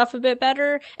libertarian stuff a bit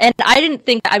better. And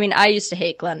I used to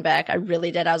hate Glenn Beck. I really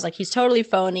did. I was like, he's totally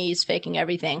phony. He's faking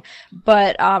everything.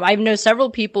 But I know several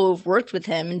people who've worked with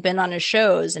him and been on his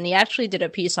shows. And he actually did a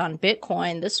piece on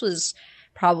Bitcoin. This was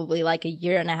probably like a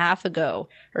year and a half ago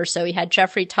or so. He had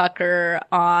Jeffrey Tucker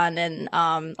on and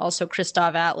also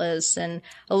Christoph Atlas and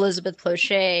Elizabeth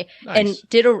Ploche. Nice. And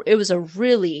it was a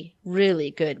really, really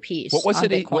good piece. What was on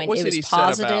it? Bitcoin. What was it he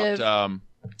positive. said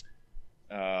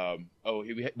about?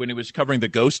 When he was covering the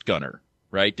Ghost Gunner,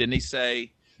 right? Didn't he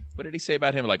say? What did he say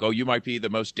about him? Like, you might be the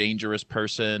most dangerous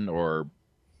person, or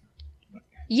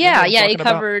he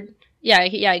covered. Yeah,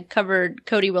 he covered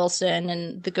Cody Wilson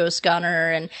and the Ghost Gunner,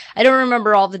 and I don't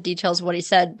remember all the details of what he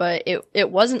said, but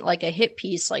it wasn't like a hit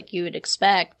piece like you would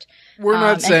expect. We're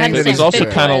not saying that. It was also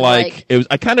kind of like it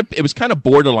was kind of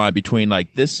borderline between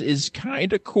like, this is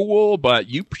kind of cool, but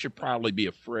you should probably be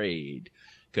afraid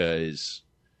because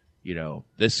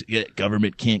this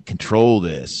government can't control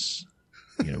this.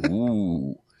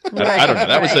 Ooh, I don't know.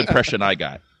 That was the impression I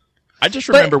got. I just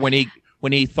remember when he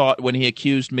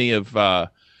accused me of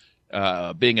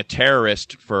being a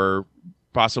terrorist for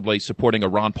possibly supporting a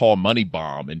Ron Paul money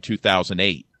bomb in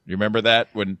 2008. You remember that?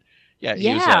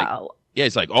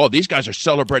 He's like, oh, these guys are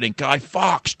celebrating Guy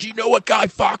Fawkes. Do you know what Guy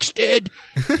Fawkes did?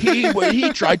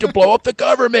 He tried to blow up the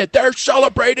government. They're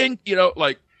celebrating,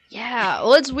 Yeah,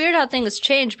 well, it's weird how things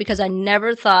change because I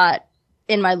never thought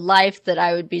in my life that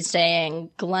I would be saying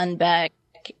Glenn Beck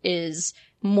is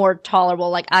more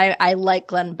tolerable. Like, I like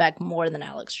Glenn Beck more than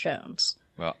Alex Jones.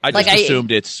 Well, I just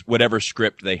assumed it's whatever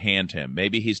script they hand him.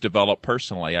 Maybe he's developed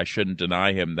personally. I shouldn't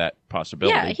deny him that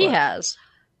possibility. Yeah, he has.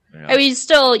 Yeah. I mean, he's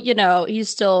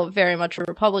still very much a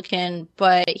Republican,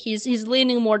 but he's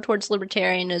leaning more towards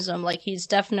libertarianism. Like, he's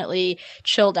definitely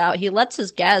chilled out. He lets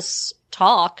his guests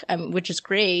talk, which is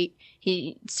great.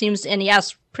 He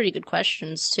asks pretty good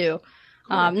questions too.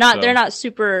 Cool. They're not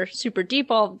super, super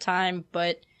deep all the time,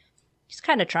 but he's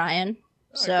kind of trying.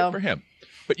 So good for him.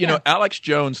 But, Alex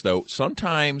Jones, though,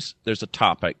 sometimes there's a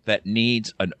topic that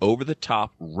needs an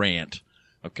over-the-top rant,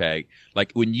 okay?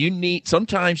 Like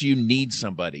sometimes you need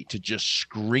somebody to just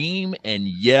scream and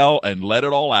yell and let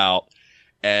it all out.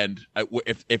 And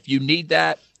if you need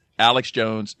that, Alex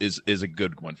Jones is a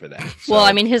good one for that. So. Well,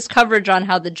 I mean, his coverage on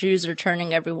how the Jews are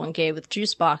turning everyone gay with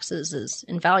juice boxes is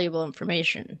invaluable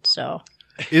information, so.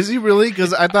 Is he really?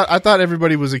 Because I thought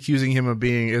everybody was accusing him of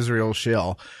being Israel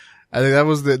shill. I think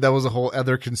that was a whole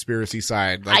other conspiracy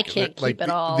side. Like, I can't keep it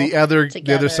all the other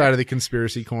side of the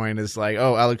conspiracy coin is like,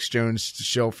 oh, Alex Jones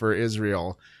shill for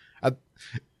Israel.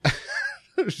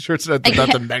 Sure, it's not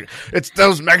it's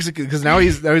those Mexicans because now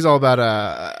he's all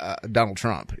about Donald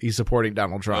Trump. He's supporting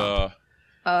Donald Trump.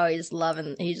 He's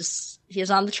on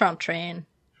the Trump train.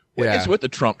 What is with the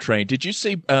Trump train? Did you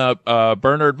see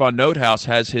Bernard von Noothouse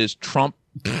has his Trump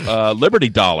Liberty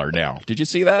dollar now? Did you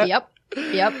see that?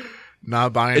 Yep.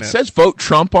 Not buying it. It says vote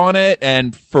Trump on it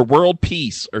and for world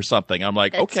peace or something. I'm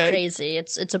like, it's okay. Crazy.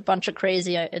 It's a bunch of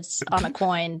crazy. It's on a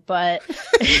coin, but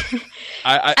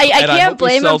I can't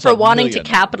blame him for wanting to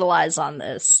capitalize on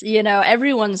this. You know,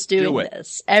 everyone's doing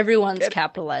this. Everyone's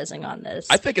capitalizing on this.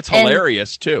 I think it's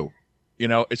hilarious too. You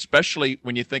know, especially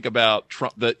when you think about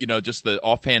Trump, just the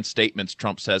offhand statements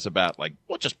Trump says about like,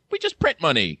 we just print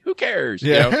money. Who cares?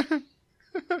 Yeah. You know?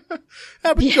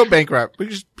 We can go bankrupt. We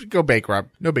just go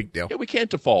bankrupt. No big deal. Yeah, we can't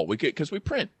default. Because we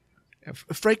print.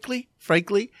 Frankly,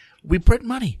 we print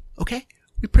money. Okay,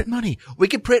 we print money. We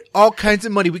can print all kinds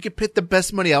of money. We can print the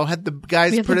best money. I'll have the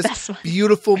guys print us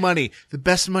beautiful money, the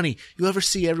best money you'll ever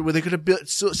see everywhere. They're going to build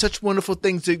such wonderful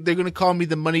things. They're going to call me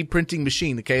the money printing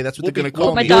machine. Okay, that's what they're going to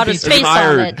call me. My daughter's face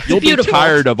on it. You'll be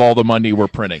tired of all the money we're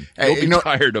printing. Hey, you'll be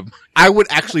tired of. I would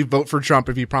actually vote for Trump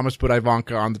if he promised to put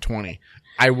Ivanka on the 20.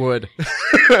 I would.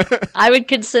 I would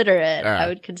consider it. I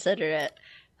would consider it.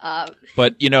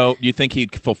 But you think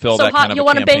he'd fulfill that kind of you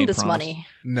want to bang this promise? Money?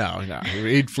 No,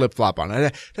 he'd flip flop on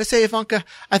it. Let's say Ivanka.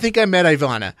 I think I met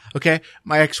Ivana. Okay,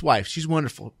 my ex-wife. She's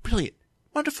wonderful, brilliant,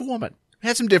 wonderful woman.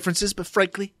 Had some differences, but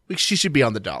frankly, she should be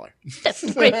on the dollar.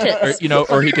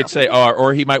 Or he could say,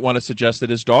 or he might want to suggest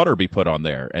that his daughter be put on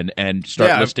there and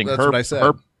start listing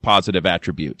her positive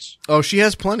attributes. Oh, she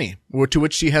has plenty. To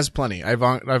which she has plenty.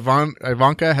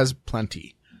 Ivanka has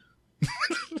plenty.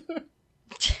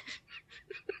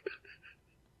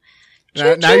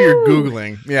 Now you're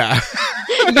Googling. Yeah.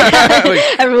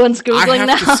 Everyone's Googling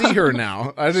now. I have to see her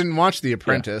now. I didn't watch The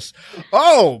Apprentice. Yeah.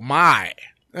 Oh, my.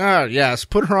 Yes.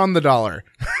 Put her on the dollar.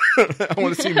 I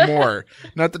want to see more.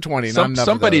 Not the 20.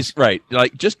 Somebody's right.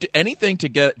 Like just anything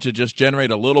to just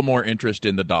generate a little more interest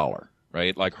in the dollar.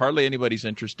 Right? Like hardly anybody's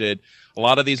interested. A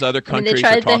lot of these other countries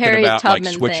are talking about like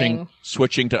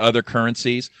switching to other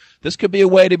currencies. This could be a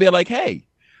way to be like, hey,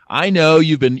 I know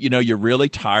you've been, you're really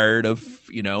tired of,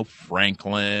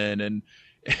 Franklin and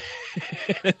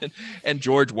and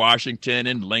George Washington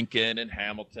and Lincoln and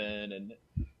Hamilton and,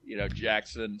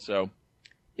 Jackson. So,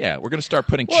 yeah, we're going to start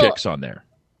putting chicks on there.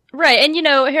 Right. And,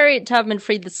 Harriet Tubman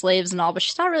freed the slaves and all, but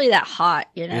she's not really that hot,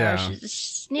 Yeah.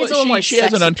 She needs a little more she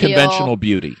has an unconventional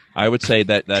beauty. I would say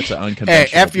that's an unconventional Hey,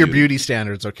 F your beauty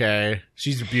standards, okay?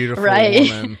 She's a beautiful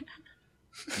woman.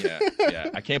 Yeah.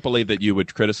 I can't believe that you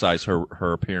would criticize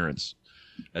her appearance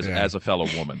as a fellow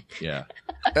woman. Yeah.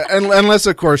 Unless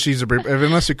of course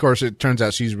it turns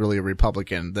out she's really a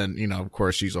Republican, then of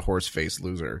course she's a horse-faced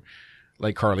loser,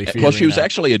 like Carly Fiorina. Well, she was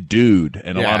actually a dude,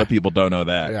 and a lot of people don't know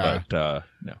that. Yeah. But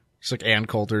no, it's like Ann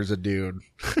Coulter's a dude.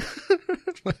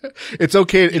 It's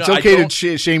okay. It's okay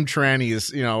to shame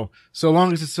trannies, so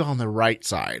long as it's on the right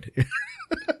side.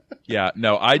 Yeah,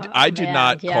 no, I do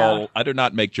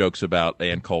not make jokes about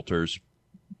Ann Coulter's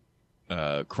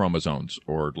chromosomes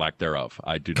or lack thereof.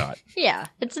 I do not. Yeah,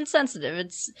 it's insensitive.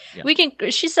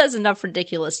 She says enough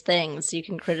ridiculous things. You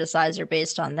can criticize her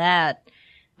based on that.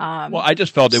 Well, I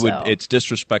just felt it's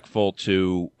disrespectful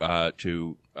to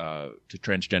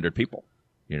transgendered people,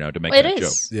 to make that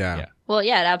joke. Yeah. Well,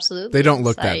 yeah, it absolutely. They don't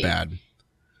look that bad.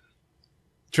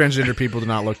 Transgender people do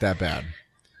not look that bad.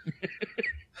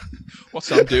 Well,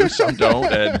 some do, some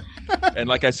don't, and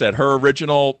like I said, her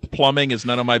original plumbing is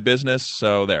none of my business.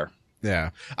 So there.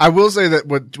 Yeah, I will say that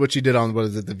what she did on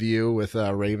The View with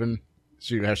Raven,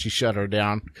 she shut her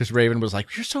down because Raven was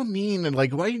like, "You're so mean," and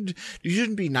like, why you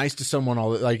shouldn't be nice to someone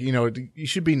all you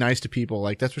should be nice to people.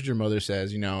 Like that's what your mother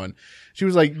says, And she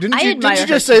was like, "Didn't you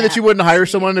just say that you wouldn't hire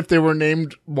someone if they were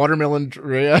named Watermelon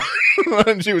Drea?"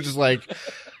 And she was just like,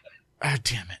 "Oh,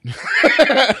 damn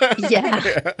it."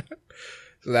 Yeah.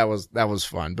 So that was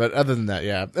fun. But other than that,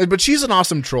 yeah. But she's an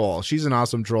awesome troll.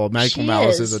 Michael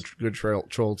Malice is a good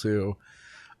troll too.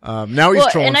 Now he's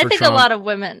trolling for Trump. And I think a lot of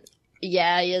women, he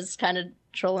is kind of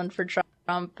trolling for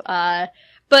Trump. But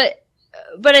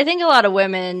I think a lot of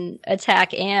women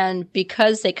attack Anne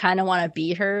because they kind of want to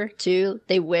be her too.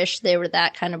 They wish they were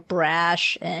that kind of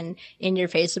brash and in your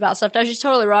face about stuff. Now she's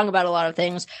totally wrong about a lot of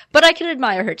things, but I can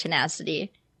admire her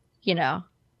tenacity, Yeah.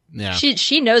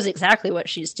 She knows exactly what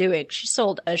she's doing. She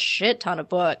sold a shit ton of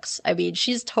books. I mean,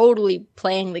 she's totally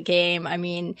playing the game. I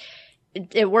mean,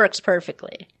 it works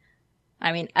perfectly.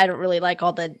 I mean, I don't really like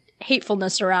all the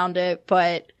hatefulness around it,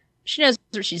 but she knows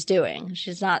what she's doing.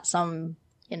 She's not some,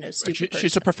 stupid person.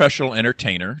 She's a professional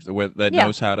entertainer that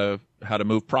knows how to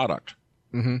move product.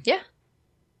 Mm-hmm. Yeah.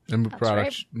 And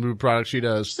move product she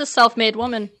does. She's a self-made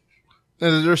woman.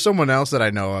 And there's someone else that I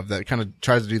know of that kind of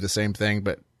tries to do the same thing,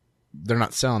 but they're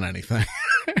not selling anything.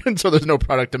 And so there's no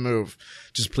product to move.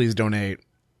 Just please donate.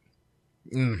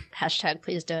 Hashtag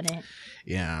please donate.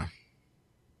 Yeah.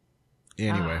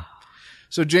 Anyway.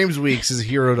 So James Weeks is a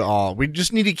hero to all. We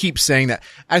just need to keep saying that.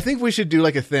 I think we should do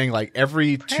like a thing, like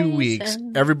every 2 weeks,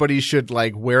 everybody should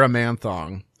like wear a man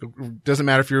thong. Doesn't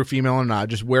matter if you're a female or not.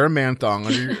 Just wear a man thong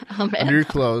under your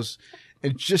clothes,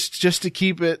 and just to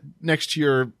keep it next to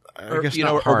your. I guess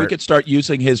or we could start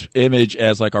using his image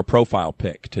as like our profile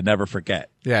pic to never forget.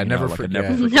 Yeah, never forget.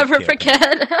 Never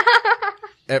forget.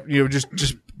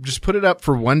 Just put it up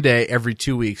for one day every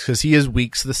 2 weeks because he is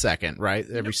Weeks the second, right?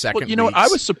 Every second. Well, you know what? I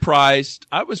was surprised.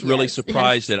 I was really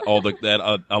surprised that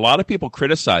a lot of people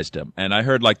criticized him, and I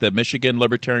heard like the Michigan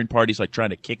Libertarian Party's like trying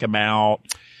to kick him out,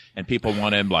 and people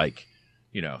want him like.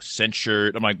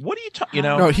 Censured. I'm like, what are you talking?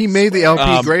 No, he made the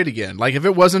LP great again. Like, if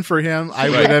it wasn't for him, I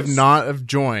would have not have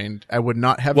joined. I would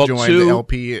not have joined the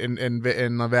LP in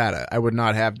Nevada. I would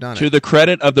not have done it. To the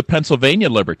credit of the Pennsylvania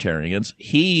Libertarians,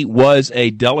 he was a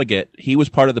delegate. He was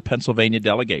part of the Pennsylvania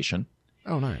delegation.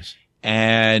 Oh, nice.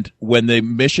 And when the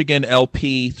Michigan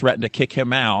LP threatened to kick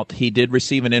him out, he did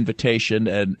receive an invitation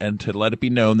and to let it be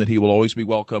known that he will always be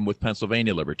welcome with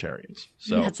Pennsylvania Libertarians.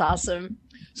 So that's awesome.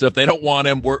 So if they don't want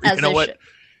him,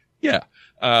 Yeah.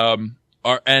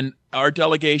 Our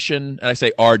delegation, and I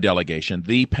say our delegation,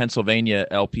 the Pennsylvania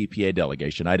LPPA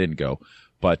delegation, I didn't go,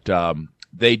 but,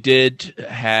 they did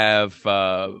have,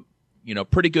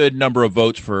 pretty good number of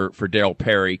votes for Darryl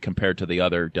Perry compared to the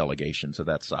other delegations of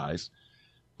that size.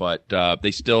 But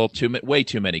they still way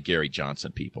too many Gary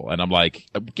Johnson people, and I'm like,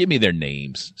 give me their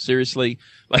names. Seriously,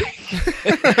 like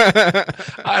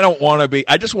I don't want to be.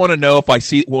 I just want to know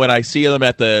when I see them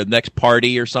at the next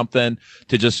party or something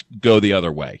to just go the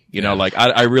other way. Like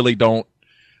I really don't.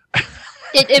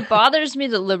 It bothers me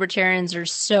that libertarians are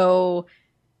so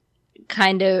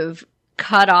kind of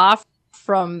cut off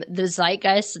from the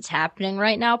zeitgeist that's happening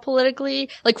right now politically.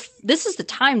 Like, this is the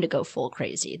time to go full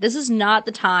crazy. This is not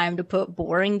the time to put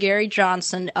boring Gary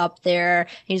Johnson up there.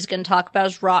 He's going to talk about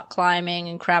his rock climbing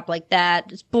and crap like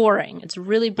that. It's boring. It's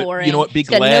really boring. But you know what? Be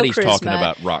glad he's talking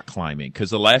about rock climbing, because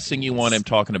the last thing you want him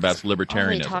talking about is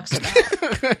libertarianism. All he talks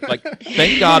about. Like,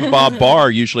 thank God Bob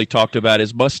Barr usually talked about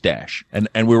his mustache, and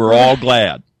we were all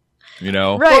glad.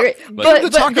 Right. But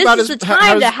this is the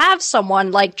time to have someone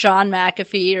like John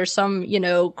McAfee or some,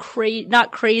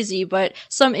 not crazy, but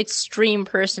some extreme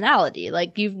personality.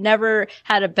 Like, you've never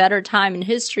had a better time in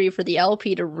history for the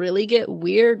LP to really get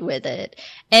weird with it.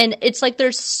 And it's like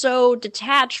they're so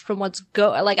detached from what's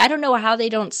like, I don't know how they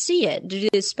don't see it. Do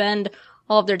they spend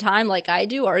all of their time like I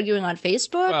do arguing on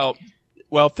Facebook?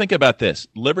 Well, think about this.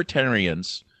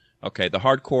 Libertarians. Okay, the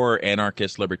hardcore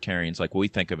anarchist libertarians, like what we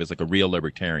think of as like a real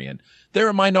libertarian, they're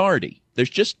a minority. There's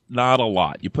just not a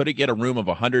lot. You get a room of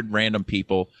 100 random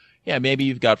people. Yeah, maybe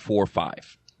you've got 4 or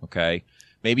 5. Okay,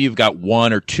 maybe you've got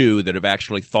 1 or 2 that have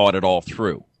actually thought it all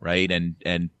through, right?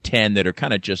 And 10 that are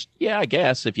kind of just, yeah, I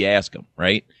guess if you ask them,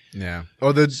 right? Yeah.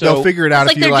 Oh, they'll figure it out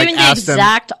if you like ask them. They're doing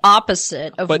the exact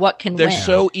opposite of what can win.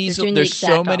 So easy. There's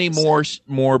so many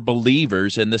more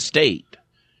believers in the state.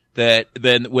 That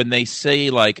then when they say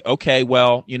like, okay,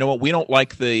 well, you know what, we don't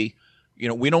like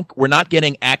we're not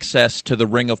getting access to the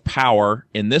ring of power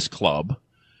in this club.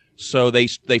 So they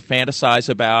fantasize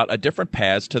about a different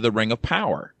paths to the ring of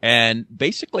power. And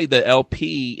basically the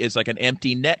LP is like an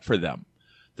empty net for them.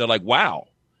 They're like, wow,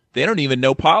 they don't even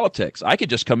know politics. I could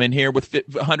just come in here with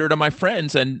 100 of my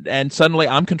friends and suddenly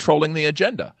I'm controlling the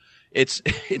agenda. It's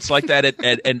like that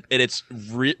and it's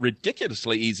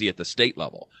ridiculously easy at the state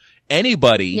level.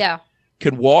 Anybody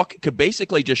could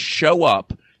basically just show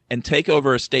up and take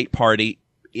over a state party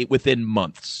within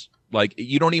months. Like,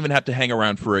 you don't even have to hang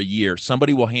around for a year.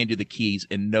 Somebody will hand you the keys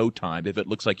in no time if it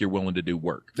looks like you're willing to do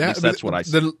work. At least that's what I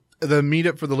see. The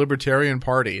meetup for the Libertarian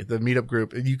Party, the meetup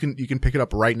group, you can pick it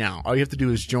up right now. All you have to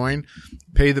do is join,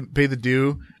 pay the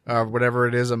due, whatever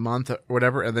it is, a month or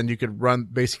whatever, and then you could run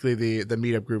basically the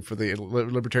meetup group for the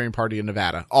Libertarian Party in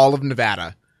Nevada, all of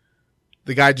Nevada.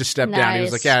 The guy just stepped down. He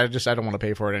was like, yeah, I don't want to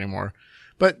pay for it anymore.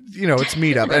 But, it's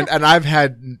meetup. and I've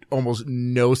had almost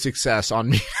no success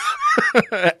on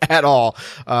Meetup at all,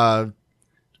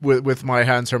 with my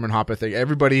Hans Hermann Hoppe thing.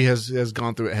 Everybody has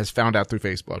gone through it, has found out through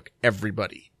Facebook.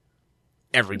 Everybody.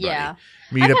 Yeah.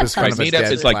 Meetup is kind of a dead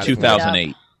Meetup is like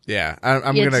 2008. Yeah.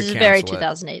 I'm going to cancel it. It's very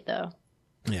 2008 though.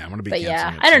 Yeah, I'm going to be But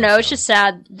canceling I don't know. It's just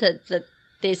sad that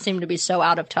they seem to be so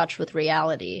out of touch with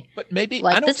reality. But maybe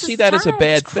I don't see that as a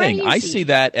bad thing. I see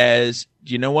that as,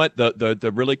 you know what,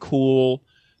 the really cool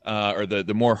or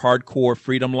the more hardcore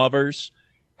freedom lovers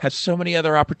have so many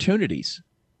other opportunities.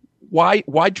 Why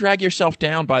drag yourself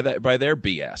down by their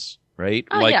BS, right?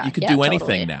 You could do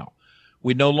anything now.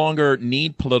 We no longer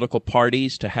need political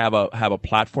parties to have a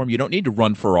platform. You don't need to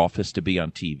run for office to be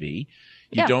on TV.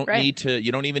 You don't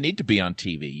even need to be on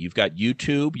TV. You've got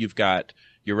YouTube, you've got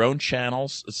your own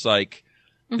channels. It's like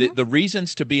the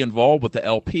reasons to be involved with the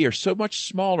LP are so much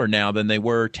smaller now than they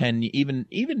were 10,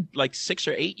 even like 6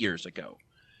 or 8 years ago.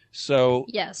 So,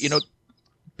 yes.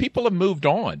 People have moved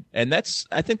on, and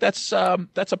I think that's a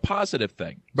positive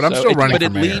thing. But I'm still running for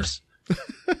mayor.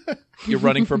 You're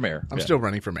running for mayor. I'm still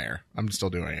running for mayor. I'm still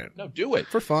doing it. No, do it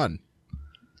for fun.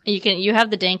 You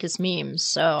have the dankest memes,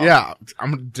 so yeah,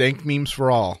 I'm dank memes for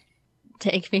all.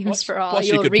 Dank memes for all. Plus,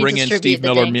 you could bring in Steve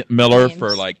Miller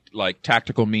for like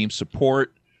tactical meme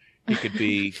support. It could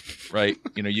be right.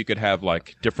 You could have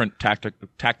like different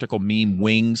tactical meme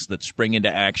wings that spring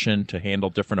into action to handle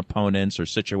different opponents or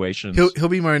situations. He'll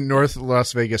be my North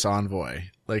Las Vegas envoy.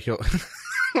 Like he'll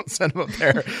send him up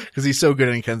there because he's so good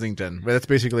in Kensington. But that's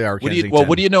basically our Kensington.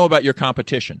 What do you know about your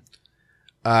competition?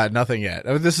 Nothing yet.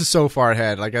 I mean, this is so far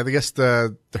ahead. Like I guess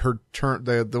the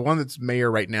one that's mayor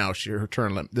right now, her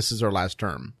term limit. This is her last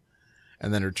term,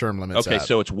 and then her term limit's okay, up.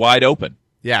 So it's wide open.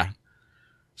 Yeah.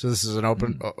 So this is an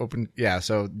open. Yeah.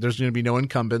 So there's going to be no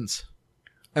incumbents,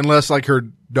 unless like her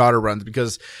daughter runs,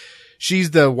 because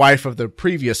she's the wife of the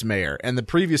previous mayor, and the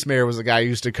previous mayor was the guy who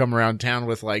used to come around town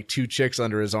with like 2 chicks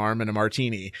under his arm and a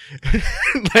martini,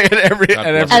 at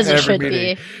every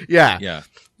meeting. Yeah. Yeah.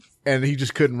 And he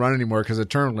just couldn't run anymore because of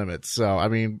term limits. So, I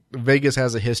mean, Vegas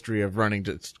has a history of running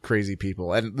to crazy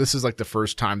people. And this is like the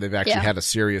first time they've actually had a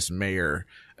serious mayor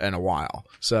in a while.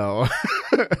 So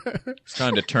it's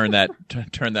time to turn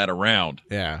that around.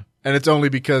 Yeah. And it's only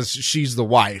because she's the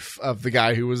wife of the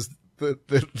guy who was the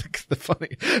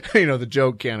funny, the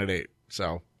joke candidate.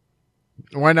 So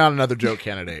why not another joke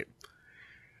candidate?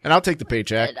 And I'll take the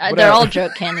paycheck. They're all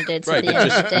joke candidates. Right, but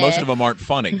just most of them aren't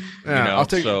funny. Yeah, I'll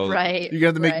take. So. Right, you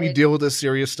have to make me deal with this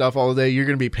serious stuff all day. You're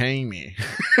going to be paying me,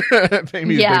 paying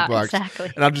me big bucks,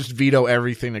 exactly. And I'll just veto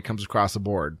everything that comes across the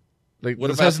board. Like what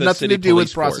this about has the nothing city to do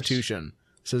with police prostitution.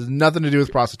 This has nothing to do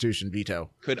with prostitution. Veto.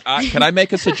 Can I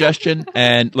make a suggestion?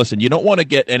 And listen, you don't want to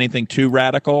get anything too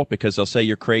radical because they'll say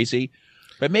you're crazy.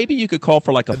 But maybe you could call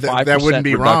for like a 5% that wouldn't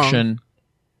be reduction. Wrong.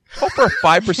 Call for a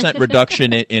 5%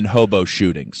 reduction in hobo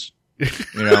shootings.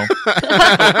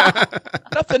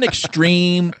 Nothing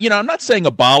extreme. I'm not saying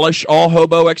abolish all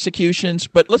hobo executions,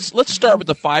 but let's start with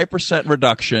the 5%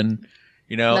 reduction.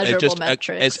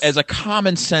 As a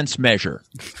common sense measure.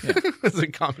 Yeah. As a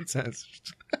common sense.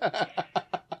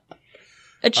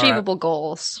 Achievable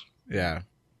goals. Yeah.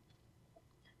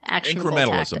 Actionable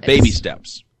incrementalism, tactics. baby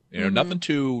steps. Nothing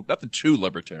too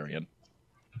libertarian.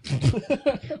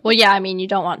 Well, yeah, I mean, you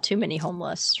don't want too many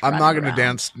homeless. I'm not going to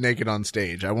dance naked on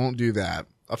stage. I won't do that.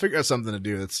 I'll figure out something to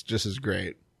do that's just as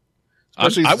great. I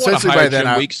want to hire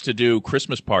Jim Weeks to do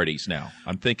Christmas parties now.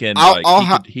 I'm thinking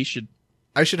he should.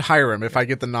 I should hire him if I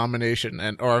get the nomination,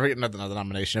 or if I get not the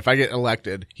nomination. If I get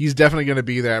elected, he's definitely going to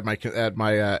be there at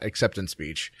my acceptance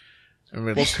speech.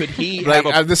 Well, could he?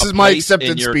 This is my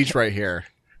acceptance speech right here.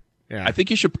 Yeah. I think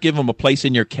you should give him a place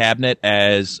in your cabinet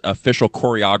as official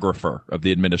choreographer of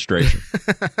the administration.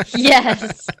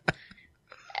 Yes.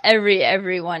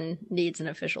 Everyone needs an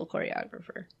official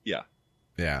choreographer. Yeah.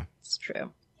 Yeah. It's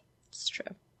true.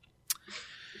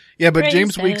 Yeah, but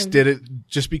James Weeks did it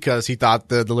just because he thought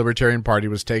the Libertarian Party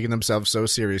was taking themselves so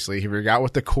seriously. He forgot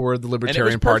what the core of the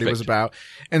Libertarian Party was about.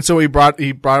 And so he brought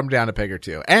him down a peg or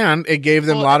two. And it gave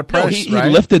them a lot of press, he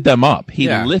lifted them up. He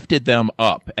lifted them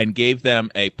up and gave them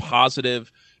a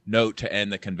positive note to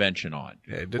end the convention on.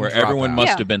 Yeah, where everyone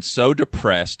must have been so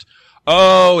depressed.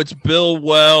 Oh, it's Bill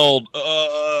Weld.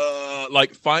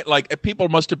 People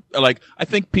must have, I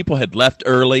think people had left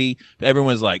early.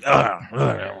 Everyone's like,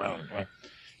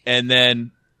 And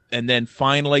then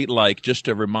finally, just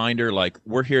a reminder,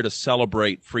 we're here to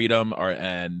celebrate freedom,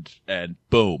 and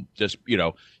boom, just,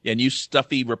 and you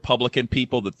stuffy Republican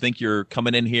people that think you're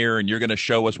coming in here and you're going to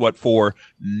show us what for.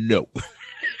 No.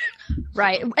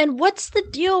 Right. And what's the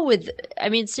deal with, I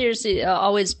mean, seriously,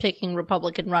 always picking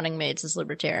Republican running mates as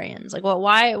libertarians?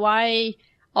 Why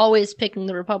always picking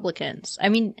the Republicans? I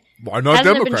mean, why not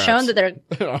hasn't Democrats? It been shown that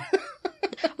they're...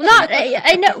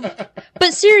 I know,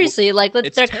 but seriously,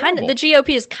 they're kind of, the GOP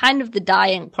is kind of the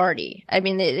dying party. I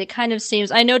mean, it kind of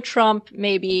seems, I know Trump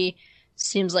maybe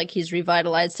seems like he's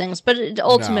revitalized things, but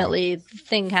ultimately the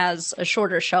thing has a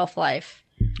shorter shelf life.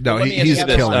 No, he's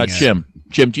killing it.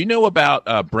 Jim, do you know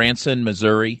about Branson,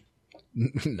 Missouri?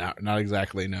 No, not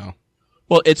exactly, no.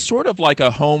 Well, it's sort of like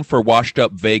a home for washed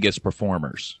up Vegas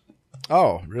performers.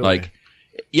 Oh, really?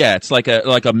 Yeah, it's like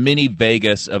a mini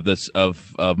Vegas of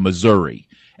Missouri,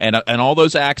 and all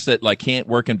those acts that can't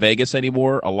work in Vegas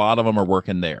anymore. A lot of them are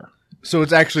working there. So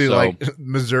it's actually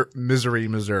Missouri.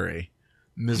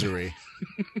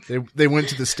 They went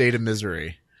to the state of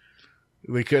Missouri.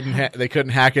 They couldn't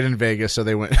hack it in Vegas, so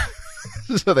they went.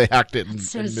 So they hacked it.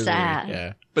 So sad.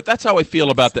 Yeah. But that's how I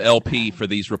feel about the LP for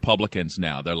these Republicans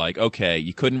now. They're like, okay,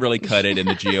 you couldn't really cut it in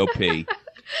the GOP,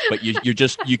 but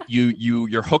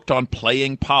you're hooked on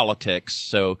playing politics.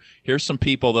 So here's some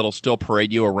people that'll still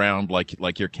parade you around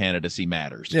like your candidacy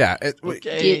matters. Yeah.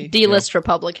 Okay. D-list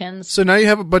Republicans. So now you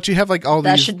have like all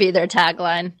these. That should be their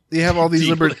tagline. You have all these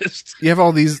you have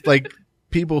all these like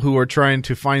people who are trying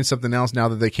to find something else now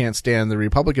that they can't stand the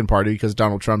Republican Party because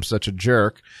Donald Trump's such a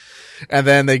jerk. And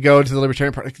then they go to the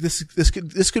Libertarian Party. This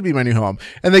could be my new home.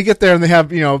 And they get there and they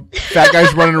have, fat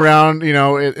guys running around,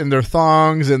 in their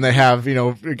thongs, and they have,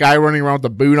 a guy running around with a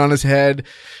boot on his head.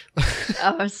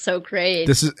 Oh, so great.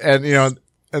 I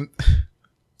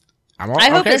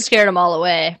hope it scared them all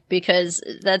away, because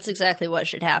that's exactly what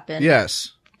should happen.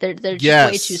 Yes. They're just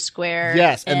way too square.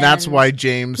 Yes, and that's why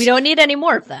James... We don't need any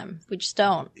more of them. We just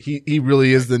don't. He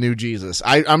really is the new Jesus.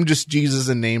 I'm just Jesus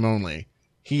in name only.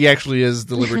 He actually is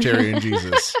the libertarian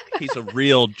Jesus. He's a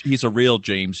real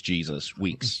James Jesus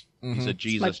Weeks. Mm-hmm. He's a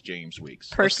Jesus James Weeks.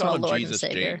 Personal Lord Jesus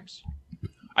and Savior. James.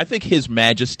 I think his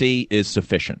majesty is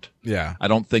sufficient. Yeah. I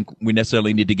don't think we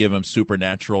necessarily need to give him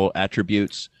supernatural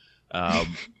attributes,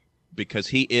 because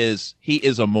he is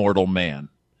a mortal man.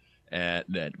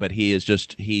 But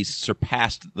he's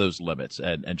surpassed those limits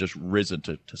and just risen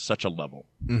to such a level.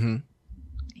 Mm-hmm.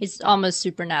 He's almost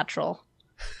supernatural.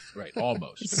 Right,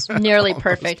 almost. He's nearly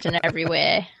perfect in every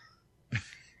way.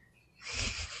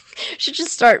 Should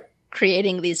just start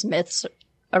creating these myths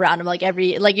around him, like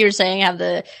you were saying, have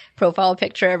the profile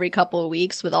picture every couple of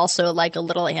weeks with also like a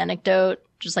little anecdote,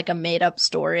 just like a made up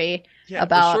story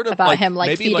about him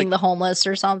like feeding the homeless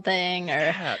or something,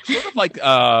 or sort of like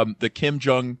the Kim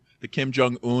Jong-un,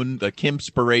 the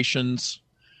Kimspirations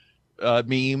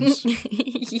memes.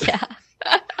 Yeah.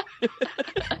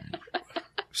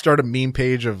 Start a meme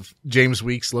page of James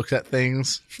Weeks looks at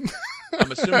things.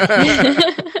 I'm assuming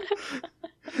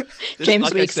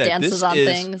James Weeks dances on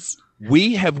things.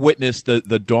 We have witnessed the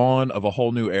dawn of a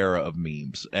whole new era of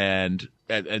memes, and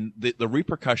the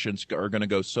repercussions are going to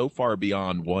go so far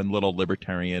beyond one little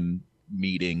libertarian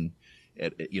meeting,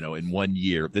 in 1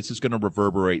 year. This is going to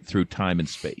reverberate through time and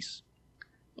space.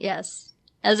 Yes,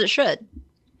 as it should.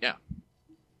 Yeah.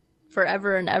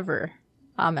 Forever and ever.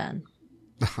 Amen.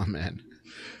 Amen.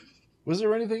 Was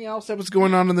there anything else that was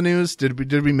going on in the news?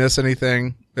 Did we miss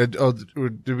anything? Did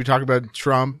we talk about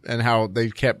Trump and how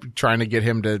they kept trying to get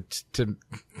him to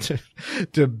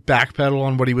backpedal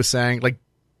on what he was saying, like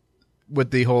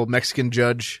with the whole Mexican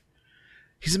judge?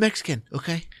 He's a Mexican,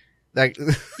 okay?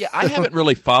 Yeah, I haven't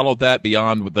really followed that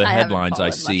beyond the headlines I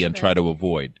see and try to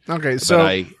avoid. Okay,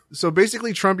 so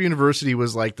basically, Trump University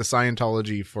was like the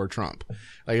Scientology for Trump.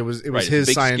 Like it was his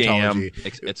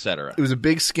Scientology, etc. It was a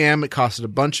big scam. It costed a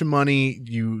bunch of money.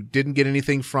 You didn't get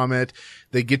anything from it.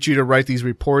 They get you to write these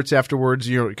reports afterwards.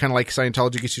 Kind of like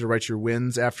Scientology gets you to write your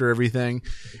wins after everything.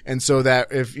 And so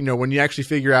that if, when you actually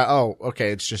figure out, oh,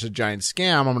 okay, it's just a giant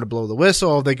scam, I'm going to blow the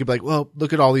whistle. They could be like, well,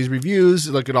 look at all these reviews.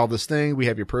 Look at all this thing. We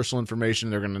have your personal information.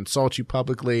 They're going to insult you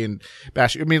publicly and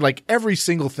bash you. I mean, like every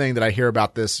single thing that I hear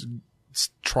about this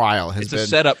trial has been a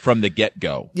setup from the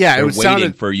get-go. Yeah, they're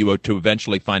waiting for you to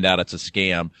eventually find out it's a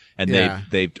scam, and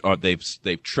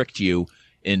they've tricked you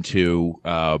into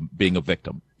being a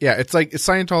victim. Yeah, it's like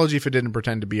Scientology if it didn't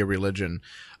pretend to be a religion,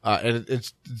 and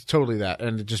it's totally that,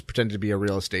 and it just pretended to be a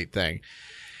real estate thing.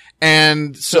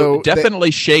 And so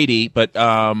definitely shady, but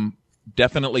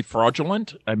definitely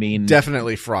fraudulent. I mean,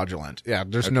 definitely fraudulent. Yeah,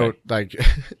 there's no like,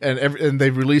 and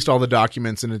they've released all the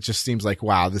documents, and it just seems like,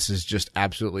 wow, this is just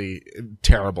absolutely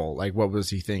terrible. Like, what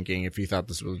was he thinking if he thought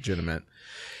this was legitimate?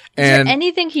 And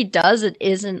anything he does, it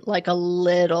isn't like a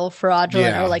little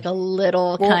fraudulent or like a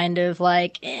little kind of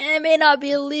like, it may not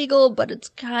be illegal, but it's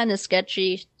kind of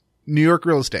sketchy. New York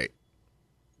real estate.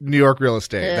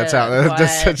 That's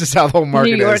just how the whole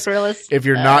market New York is. Real estate. If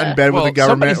you're not in bed with the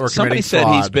government or committing fraud. Somebody said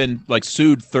he's been like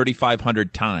sued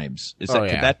 3,500 times. Could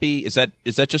that be? Is that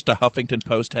just a Huffington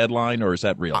Post headline, or is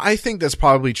that real? I think that's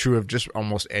probably true of just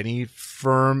almost any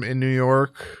firm in New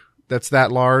York that's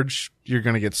that large. You're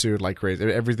going to get sued like crazy.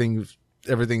 Everything's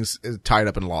tied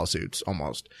up in lawsuits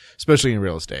almost, especially in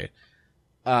real estate.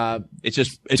 It's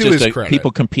just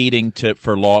people competing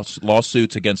for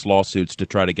lawsuits against lawsuits to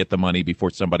try to get the money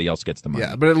before somebody else gets the money.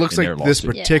 Yeah, but it looks like this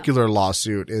particular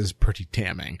lawsuit is pretty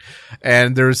damning,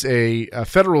 and there's a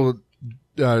federal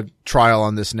trial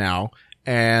on this now,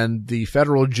 and the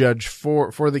federal judge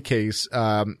for the case,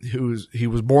 he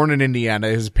was born in Indiana.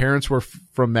 His parents were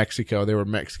from Mexico. They were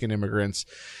Mexican immigrants,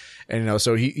 and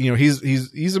so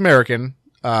he's American.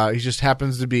 He just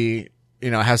happens to be.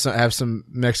 Have some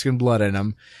Mexican blood in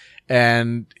him,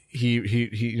 and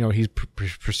he's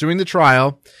pursuing the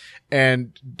trial,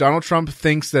 And Donald Trump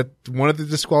thinks that one of the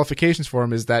disqualifications for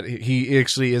him is that he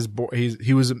actually is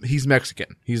he's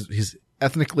Mexican. He's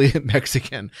ethnically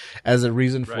Mexican as a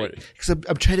reason for it. Because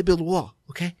I'm trying to build a wall.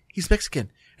 Okay, he's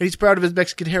Mexican and he's proud of his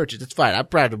Mexican heritage. That's fine. I'm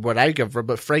proud of what I come from,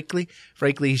 but frankly,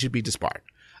 he should be disbarred.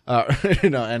 Right.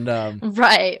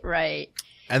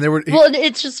 And there were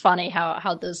it's just funny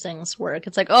how those things work.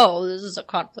 It's like, oh, this is a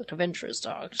conflict of interest,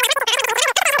 dog.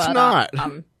 It's not.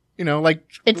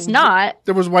 It's not.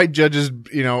 There was white judges,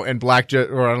 and black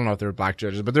judges, or I don't know if they were black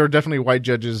judges, but there were definitely white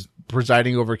judges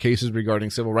presiding over cases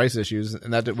regarding civil rights issues,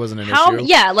 and that wasn't an issue.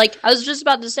 Yeah, I was just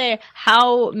about to say,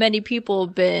 how many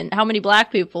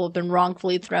black people have been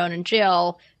wrongfully thrown in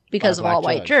jail because of all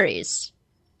white juries?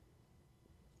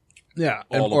 Yeah.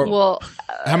 How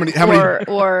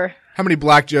many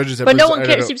black judges have But no one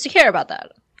seems to care about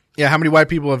that. Yeah, how many white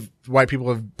people have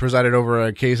presided over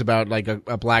a case about like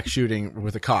a black shooting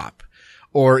with a cop,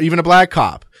 or even a black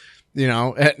cop, and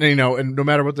no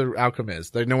matter what the outcome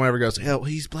is, no one ever goes, "Oh,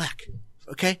 he's black."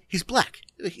 Okay, he's black.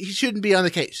 He shouldn't be on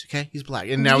the case. Okay, he's black.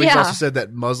 And now he's also said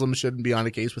that Muslims shouldn't be on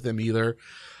the case with him either,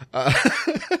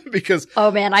 because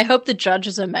oh man, I hope the judge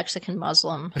is a Mexican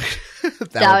Muslim.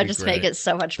 that would just make it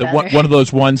so much better. One of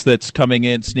those ones that's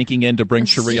sneaking in to bring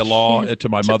Sharia law to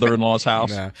my mother-in-law's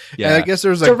house. Yeah. And I guess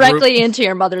there's directly into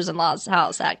your mother-in-law's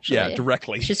house. Actually, yeah,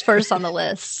 directly. She's first on the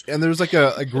list. And there's like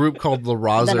a group called La Raza or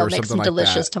something like that. Then I'll make some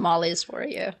delicious tamales for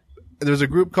you. There's a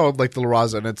group called like the La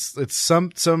Raza, and it's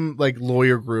some like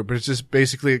lawyer group. It's just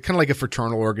basically kind of like a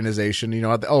fraternal organization,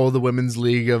 the Women's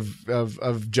League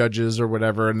of judges or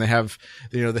whatever, and they have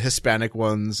the Hispanic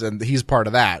ones, and he's part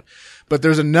of that. But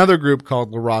there's another group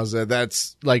called La Raza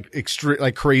that's like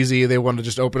crazy. They want to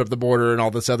just open up the border and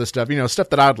all this other stuff, stuff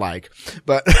that I'd like.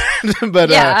 But I'm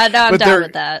down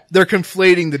with that. They're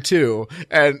conflating the two,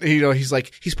 and he's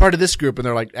like, he's part of this group, and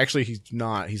they're like, actually he's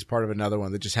not. He's part of another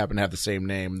one that just happen to have the same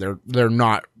name. They're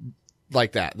not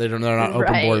like that. They're not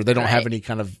open border. They don't have any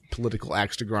kind of political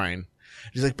axe to grind.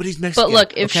 He's like, but he's Mexican. But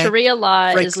look, if Sharia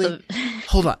law Frankly,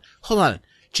 hold on,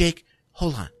 Jake,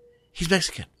 hold on. He's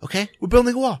Mexican, okay? We're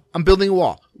building a wall. I'm building a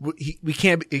wall. He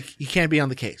can't be on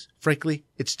the case. Frankly,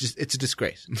 it's a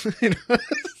disgrace.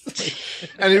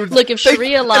 And look, if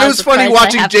Sharia law, it was funny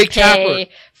watching Jake Tapper.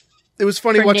 It was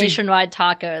funny watching nationwide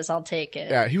tacos. I'll take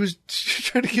it. Yeah, he was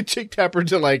trying to get Jake Tapper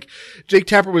to Jake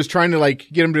Tapper was trying to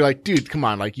get him to dude, come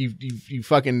on, you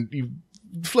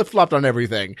flip-flopped on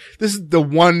everything. This is the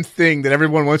one thing that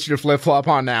everyone wants you to flip-flop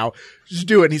on now. Just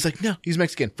do it. And he's like, no, he's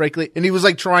Mexican, frankly. And he was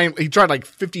he tried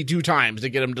 52 times to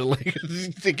get him to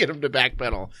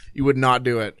backpedal. He would not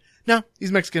do it. No,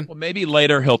 he's Mexican. Well, maybe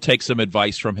later he'll take some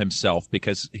advice from himself,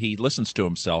 because he listens to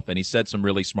himself and he said some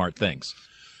really smart things.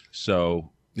 So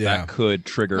that could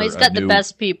trigger he's got the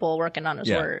best people working on his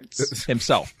words.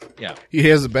 Himself. Yeah. He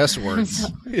has the best words.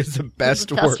 He has the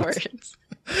best words.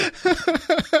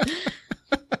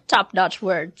 Top-notch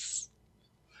words.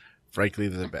 Frankly,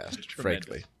 the best.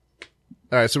 Frankly.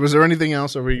 All right. So, was there anything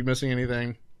else? Are we missing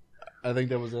anything? I think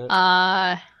that was it.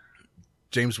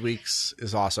 James Weeks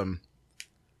is awesome.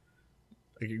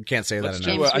 You can't say that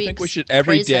enough. I think we should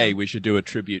every day we should do a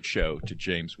tribute show to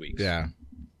James Weeks. Yeah.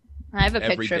 I have a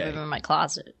picture of him in my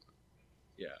closet.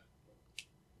 Yeah.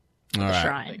 All right.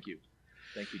 Shrine. Thank you,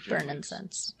 James Burn Weeks.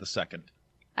 incense. The second.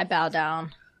 I bow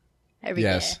down. Every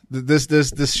day.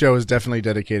 This show is definitely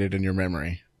dedicated in your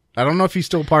memory. I don't know if he's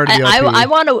still part of the LP.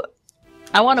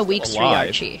 I want a Weeks free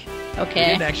Archie. Okay.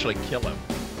 He didn't actually kill him.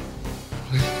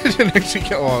 They didn't actually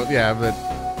kill. Well, yeah, but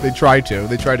they tried to.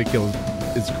 They tried to kill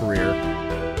his career.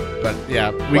 But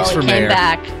yeah, Weeks for mayor. He came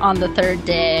back on the third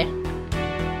day.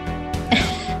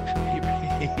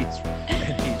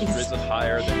 He's risen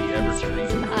higher than he ever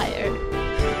dreamed. Higher.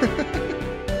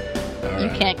 You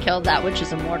can't kill that which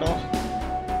is immortal.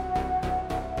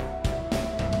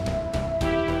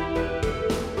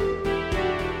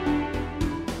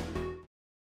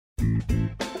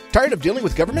 Tired of dealing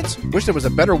with governments? Wish there was a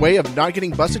better way of not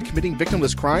getting busted committing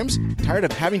victimless crimes? Tired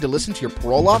of having to listen to your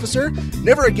parole officer?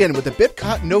 Never again with the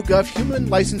BitCot NoGov human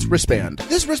license wristband.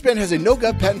 This wristband has a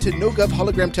NoGov patented NoGov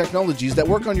hologram technologies that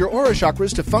work on your aura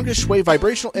chakras to feng shui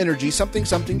vibrational energy something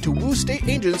to woo state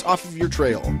agents off of your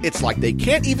trail. It's like they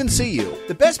can't even see you.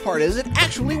 The best part is it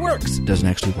actually works. It doesn't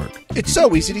actually work. It's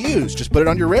so easy to use. Just put it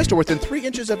on your wrist or within 3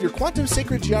 inches of your quantum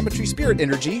sacred geometry spirit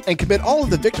energy and commit all of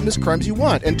the victimless crimes you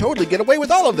want and totally get away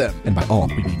with all of them. them. And by all,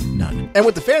 we mean none. And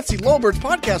with the fancy Lowbirds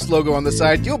podcast logo on the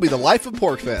side, you'll be the life of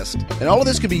Porkfest. And all of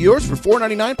this could be yours for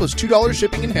 $4.99 plus $2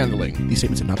 shipping and handling. These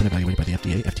statements have not been evaluated by the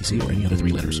FDA, FTC, or any other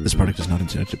three letters. This product is not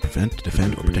intended to prevent,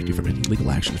 defend, or protect you from any legal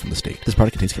action from the state. This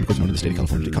product contains chemicals known in the state of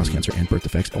California to cause cancer and birth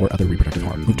defects or other reproductive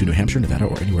harm. Move to New Hampshire, Nevada,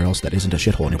 or anywhere else that isn't a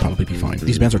shithole and you'll probably be fine.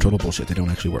 These bans are total bullshit. They don't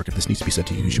actually work. If this needs to be said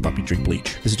to you, you should probably drink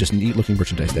bleach. This is just neat-looking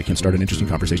merchandise that can start an interesting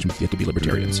conversation with yet-to-be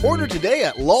libertarians. Order today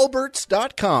at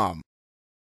lulberts.com.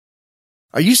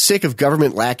 Are you sick of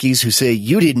government lackeys who say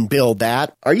you didn't build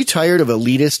that? Are you tired of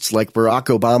elitists like Barack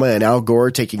Obama and Al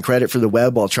Gore taking credit for the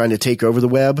web while trying to take over the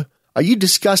web? Are you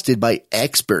disgusted by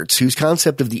experts whose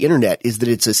concept of the internet is that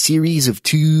it's a series of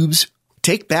tubes?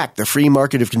 Take back the free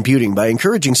market of computing by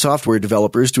encouraging software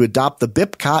developers to adopt the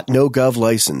BIPCOT No-Gov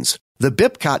license. The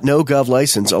BIPCOT No-Gov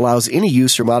license allows any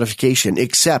use or modification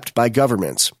except by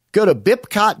governments. Go to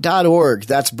bipcot.org.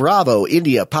 That's Bravo,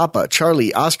 India, Papa,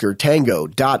 Charlie, Oscar,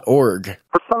 Tango.org.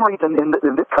 For some reason in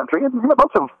this country, and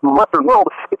most of the Western world,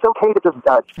 it's okay to just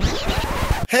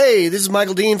Hey, this is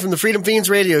Michael Dean from the Freedom Fiends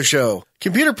radio show.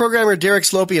 Computer programmer Derek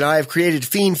Slopey and I have created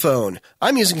FiendPhone.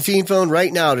 I'm using FiendPhone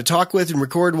right now to talk with and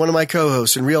record one of my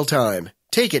co-hosts in real time.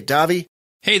 Take it, Davi.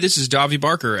 Hey, this is Davi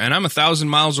Barker, and I'm 1,000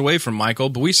 miles away from Michael,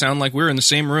 but we sound like we're in the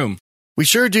same room. We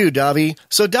sure do, Davi.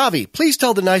 So, Davi, please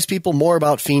tell the nice people more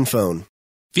about FiendPhone.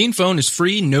 FiendPhone is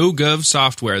free, no-gov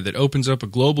software that opens up a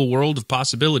global world of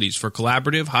possibilities for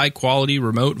collaborative, high-quality,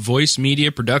 remote voice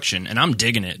media production, and I'm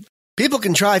digging it. People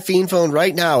can try FiendPhone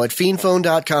right now at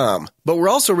fiendphone.com, but we're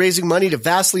also raising money to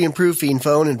vastly improve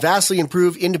FiendPhone and vastly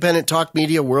improve independent talk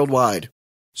media worldwide.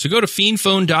 So go to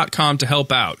fiendphone.com to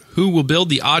help out. Who will build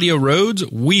the audio roads?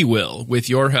 We will, with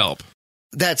your help.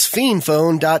 That's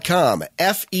fiendphone.com,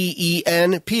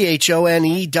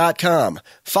 FEENPHONE.com,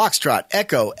 Foxtrot,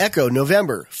 Echo,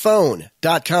 November,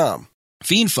 phone.com.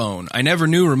 FiendPhone. I never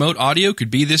knew remote audio could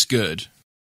be this good.